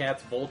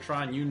 Thundercats,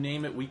 Voltron, you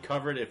name it, we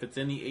cover it. If it's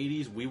in the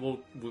 80s, we'll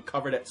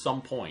cover it at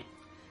some point.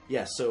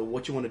 Yeah, so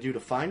what you want to do to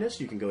find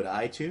us, you can go to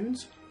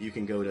iTunes, you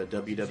can go to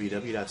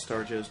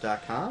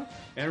www.starjoes.com.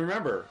 And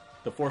remember,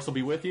 the Force will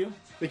be with you.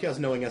 Because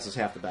knowing us is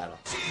half the battle.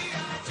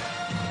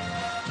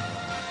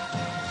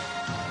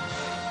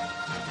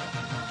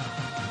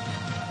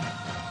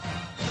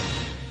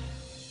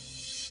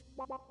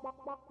 You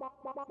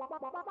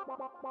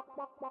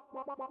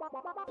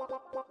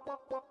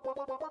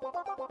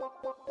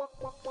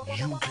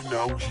can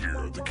now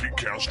hear the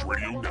Geekcast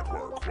Radio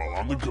Network while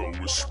on the go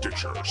with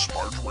Stitcher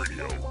Smart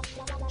Radio.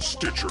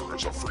 Stitcher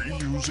is a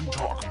free-use and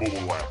talk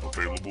mobile app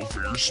available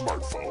for your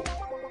smartphone.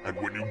 And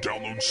when you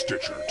download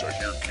Stitcher to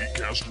hear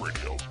Geekcast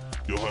Radio,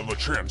 you'll have a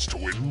chance to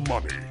win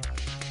money.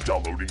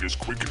 Downloading is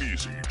quick and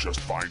easy. Just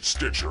find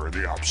Stitcher in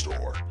the App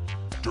Store.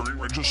 During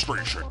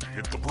registration,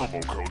 hit the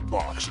promo code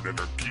box and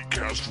enter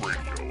Geekcast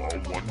Radio, all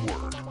one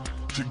word,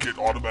 to get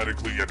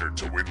automatically entered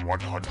to win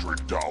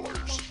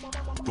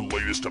 $100. The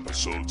latest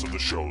episodes of the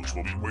shows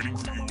will be waiting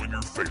for you in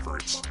your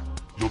favorites.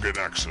 You'll get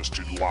access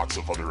to lots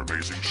of other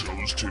amazing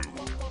shows too.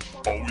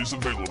 Always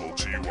available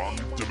to you on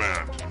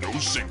demand, no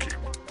syncing.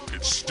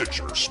 It's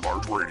Stitcher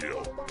Smart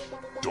Radio.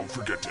 Don't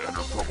forget to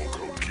enter promo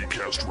code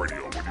Geekcast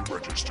Radio when you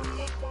register.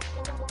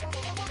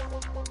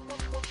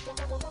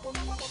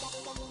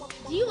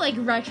 Do you like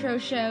retro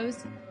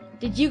shows?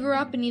 Did you grow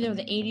up in either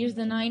the 80s or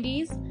the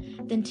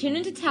 90s? Then tune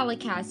into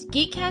Telecast,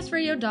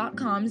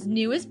 GeekCastRadio.com's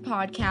newest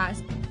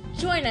podcast.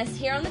 Join us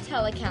here on the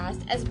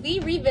Telecast as we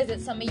revisit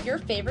some of your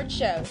favorite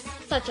shows,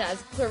 such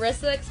as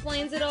Clarissa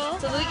Explains It All,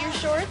 Salute Your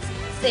Shorts,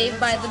 Saved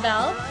by the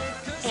Bell,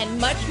 and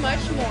much,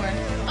 much more,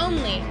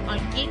 only on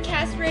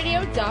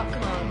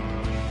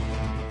GeekCastRadio.com.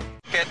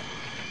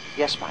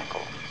 Yes,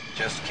 Michael.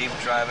 Just keep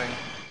driving.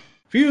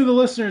 For you, the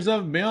listeners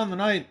of Beyond the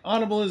Night,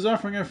 Audible is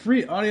offering a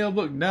free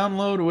audiobook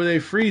download with a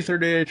free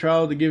 30-day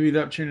trial to give you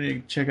the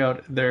opportunity to check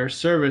out their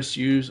service.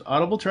 Use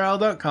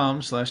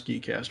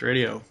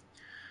audibletrial.com/geekcastradio.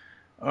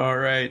 All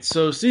right,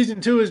 so Season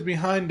 2 is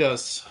behind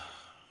us.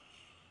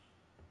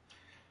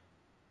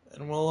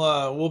 And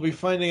we'll be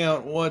finding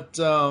out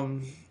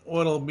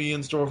what'll be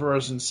in store for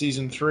us in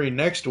Season 3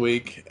 next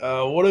week.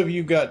 What have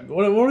you got?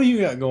 What do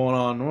you got going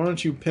on? Why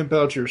don't you pimp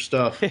out your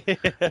stuff?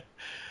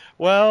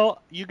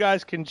 Well, you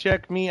guys can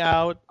check me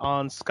out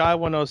on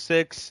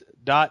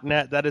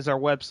sky106.net. That is our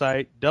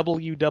website,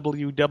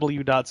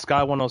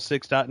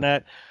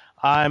 www.sky106.net.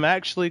 I'm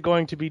actually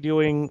going to be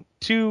doing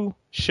 2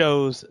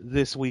 shows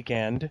this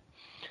weekend.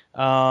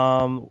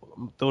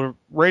 The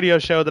radio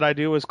show that I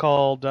do is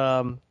called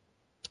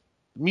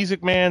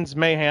Music Man's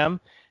Mayhem,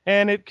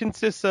 and it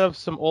consists of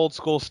some old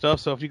school stuff.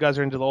 So if you guys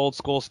are into the old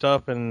school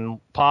stuff and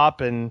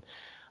pop and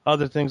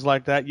other things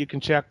like that, you can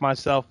check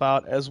myself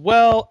out, as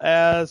well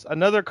as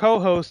another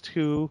co-host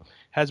who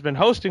has been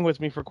hosting with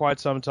me for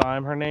quite some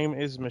time. Her name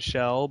is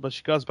Michelle, but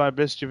she goes by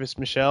Mischievous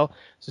Michelle,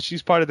 so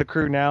she's part of the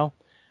crew now.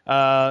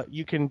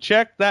 You can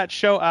check that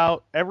show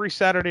out every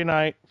Saturday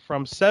night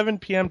from 7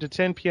 p.m. to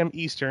 10 p.m.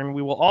 Eastern.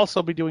 We will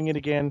also be doing it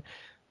again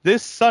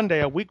this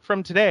Sunday, a week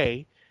from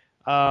today.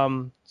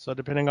 So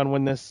depending on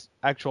when this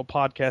actual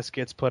podcast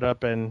gets put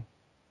up and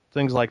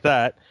things like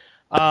that.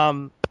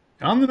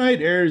 On the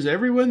Night airs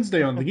every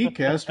Wednesday on the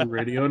Geekcast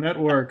Radio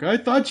Network. I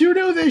thought you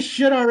knew this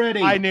shit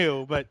already. I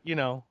knew, but,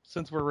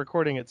 since we're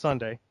recording it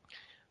Sunday.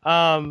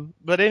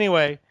 But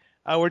anyway,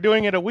 we're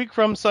doing it a week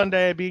from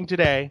Sunday, being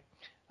today.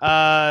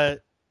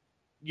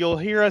 You'll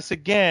hear us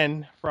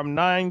again from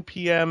 9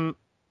 p.m.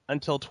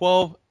 until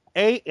 12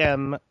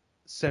 a.m.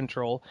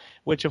 Central,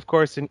 which, of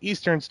course, in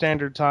Eastern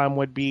Standard Time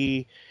would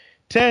be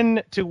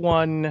 10 to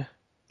 1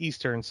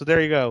 Eastern. So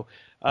there you go.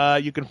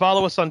 You can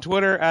follow us on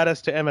Twitter, add us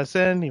to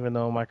MSN, even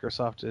though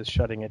Microsoft is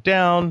shutting it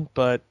down,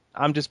 but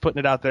I'm just putting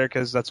it out there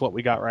because that's what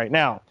we got right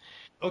now.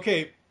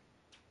 Okay,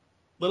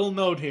 little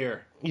note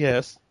here.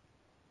 Yes.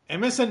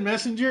 MSN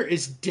Messenger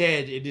is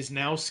dead. It is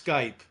now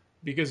Skype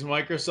because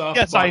Microsoft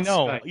Yes, bought I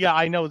know. Skype. Yeah,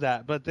 I know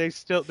that, but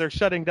they're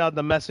shutting down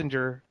the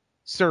Messenger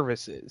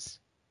services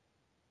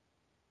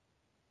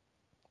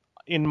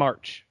in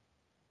March.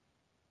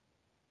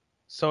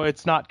 So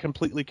it's not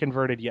completely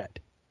converted yet.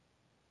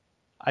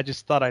 I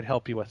just thought I'd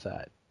help you with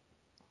that.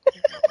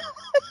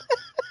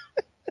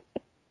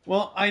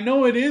 Well, I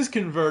know it is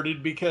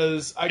converted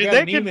because I Did got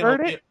they an email.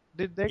 convert it?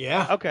 Did they?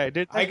 Yeah. Okay.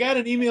 I got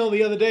an email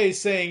the other day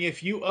saying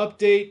if you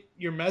update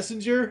your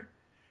Messenger,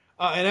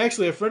 and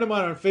actually a friend of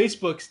mine on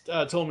Facebook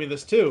told me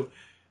this too,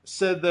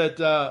 said that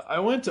I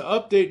went to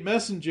update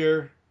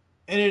Messenger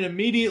and it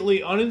immediately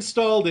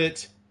uninstalled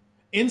it,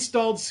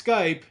 installed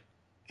Skype,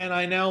 and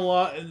I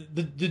now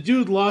the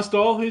dude lost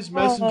all his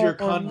Messenger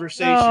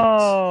conversations.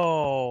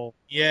 No.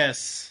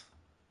 Yes.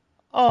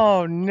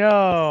 Oh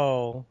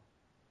no.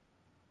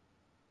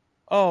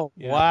 Oh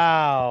Yeah.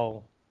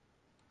 wow.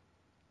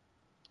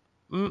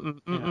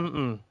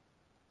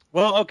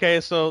 Well, okay,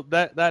 so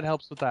that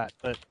helps with that.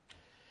 But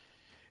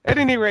at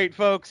any rate,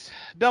 folks,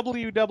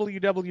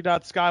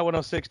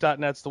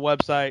 www.sky106.net's the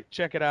website.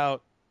 Check it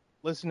out.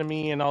 Listen to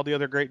me and all the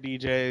other great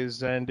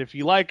DJs. And if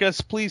you like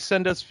us, please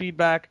send us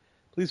feedback.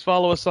 Please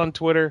follow us on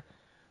Twitter.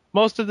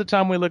 Most of the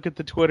time we look at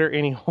the Twitter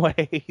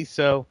anyway,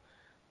 so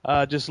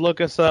just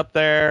look us up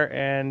there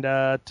and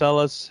tell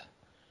us,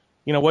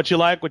 what you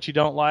like, what you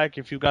don't like.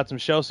 If you've got some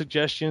show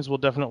suggestions, we'll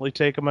definitely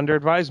take them under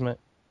advisement.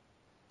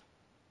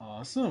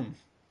 Awesome.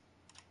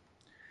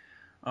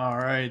 All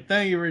right.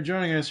 Thank you for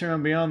joining us here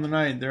on Beyond the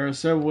Night. There are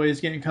several ways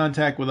to get in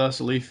contact with us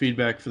to leave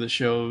feedback for the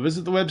show.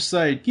 Visit the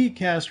website,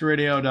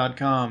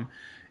 geekcastradio.com.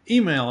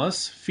 Email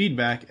us,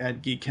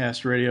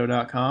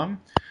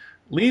 feedback@geekcastradio.com.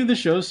 Leave the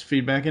show's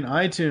feedback in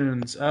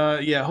iTunes.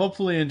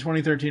 Hopefully in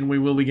 2013 we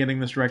will be getting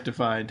this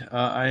rectified.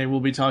 I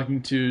will be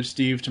talking to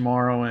Steve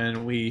tomorrow,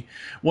 and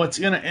what's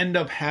going to end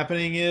up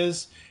happening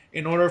is,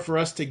 in order for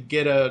us to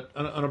get an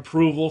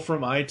approval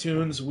from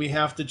iTunes, we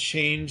have to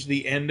change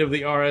the end of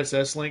the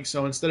RSS link.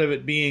 So instead of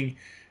it being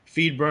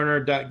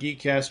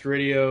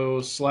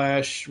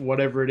feedburner.geekcastradio /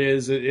 whatever it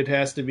is, it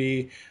has to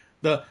be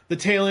the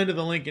tail end of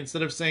the link.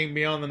 Instead of saying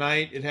Beyond the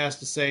Night, it has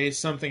to say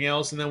something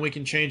else, and then we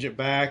can change it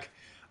back.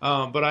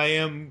 But I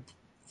am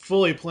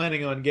fully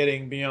planning on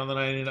getting Beyond the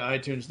Night into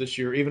iTunes this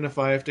year, even if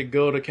I have to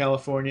go to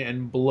California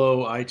and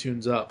blow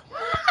iTunes up.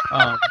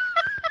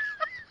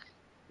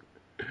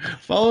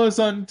 Follow us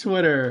on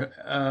Twitter.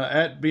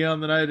 At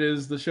Beyond the Night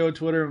is the show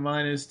Twitter.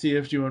 Mine is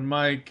TFG and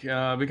Mike.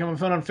 Become a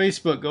fan on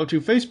Facebook. Go to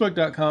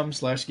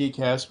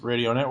facebook.com/Geekcast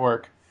Radio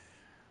Network.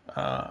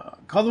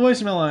 Call the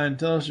voicemail line.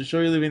 Tell us the show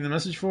you're leaving the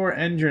message for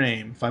and your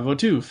name.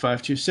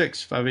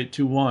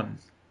 502-526-5821.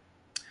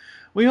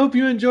 We hope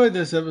you enjoyed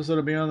this episode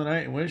of Beyond the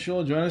Night and wish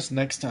you'll join us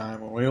next time,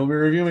 when we will be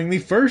reviewing the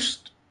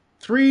first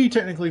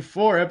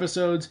 4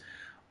 episodes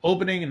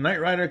opening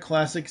Knight Rider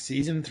Classic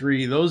Season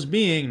 3, those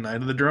being Night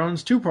of the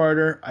Drones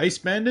 2-parter, Ice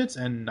Bandits,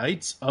 and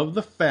Knights of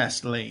the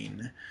Fast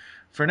Lane.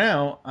 For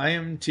now, I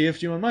am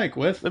TFG and Mike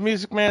with... The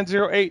Music Man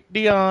 08,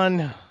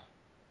 Dion.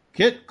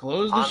 Kit,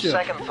 close the show. On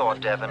second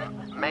thought,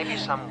 Devin, maybe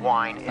some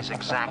wine is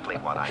exactly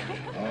what I need.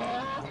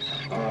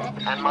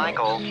 And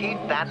Michael, keep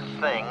that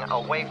thing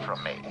away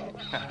from me.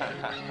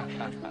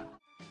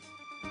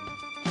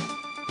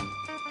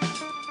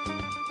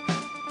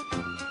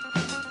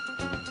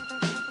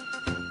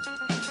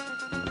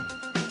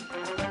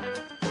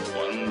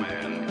 One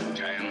man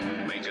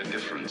can make a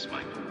difference,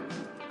 Michael.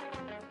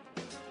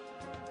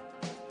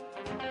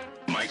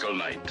 Michael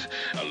Knight,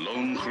 a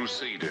lone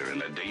crusader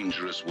in a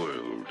dangerous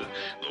world.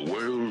 The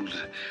world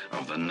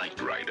of the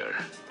Knight Rider.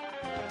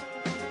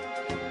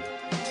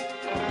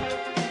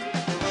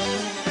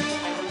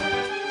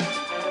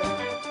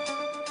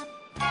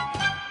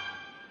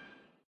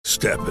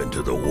 Step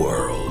into the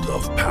world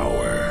of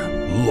power,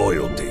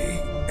 loyalty,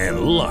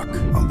 and luck.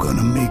 I'm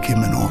gonna make him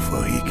an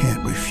offer he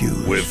can't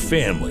refuse. With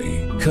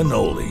family,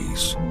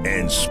 cannolis,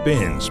 and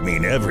spins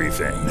mean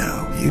everything.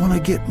 Now, you wanna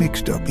get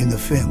mixed up in the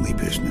family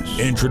business.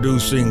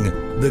 Introducing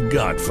The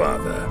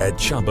Godfather at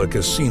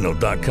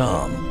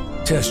ChumbaCasino.com.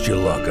 Test your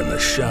luck in the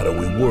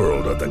shadowy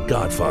world of The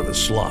Godfather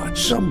slot.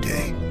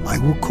 Someday, I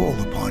will call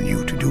upon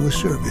you to do a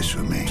service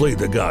for me. Play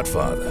The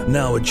Godfather,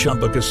 now at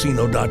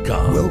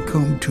ChumbaCasino.com.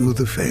 Welcome to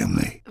the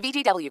family.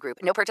 VGW Group.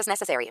 No purchase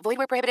necessary. Void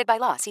where prohibited by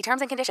law. See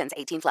terms and conditions.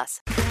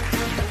 18+.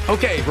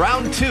 Okay,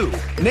 round 2.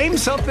 Name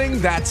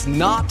something that's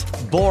not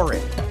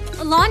boring.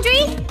 A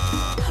laundry?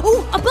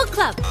 Ooh, a book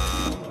club.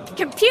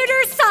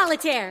 Computer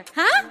solitaire,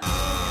 huh?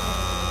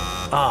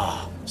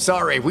 Ah,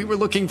 sorry. We were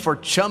looking for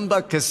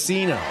Chumba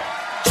Casino.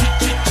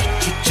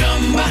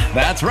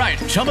 That's right.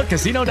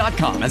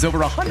 ChumbaCasino.com has over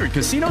 100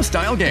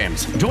 casino-style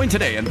games. Join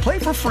today and play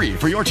for free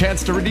for your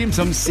chance to redeem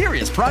some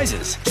serious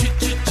prizes.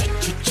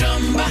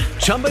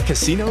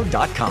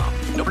 ChumbaCasino.com.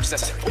 No purchase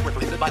necessary. Void where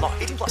prohibited by law.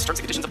 18+. Terms and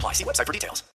conditions apply. See website for details.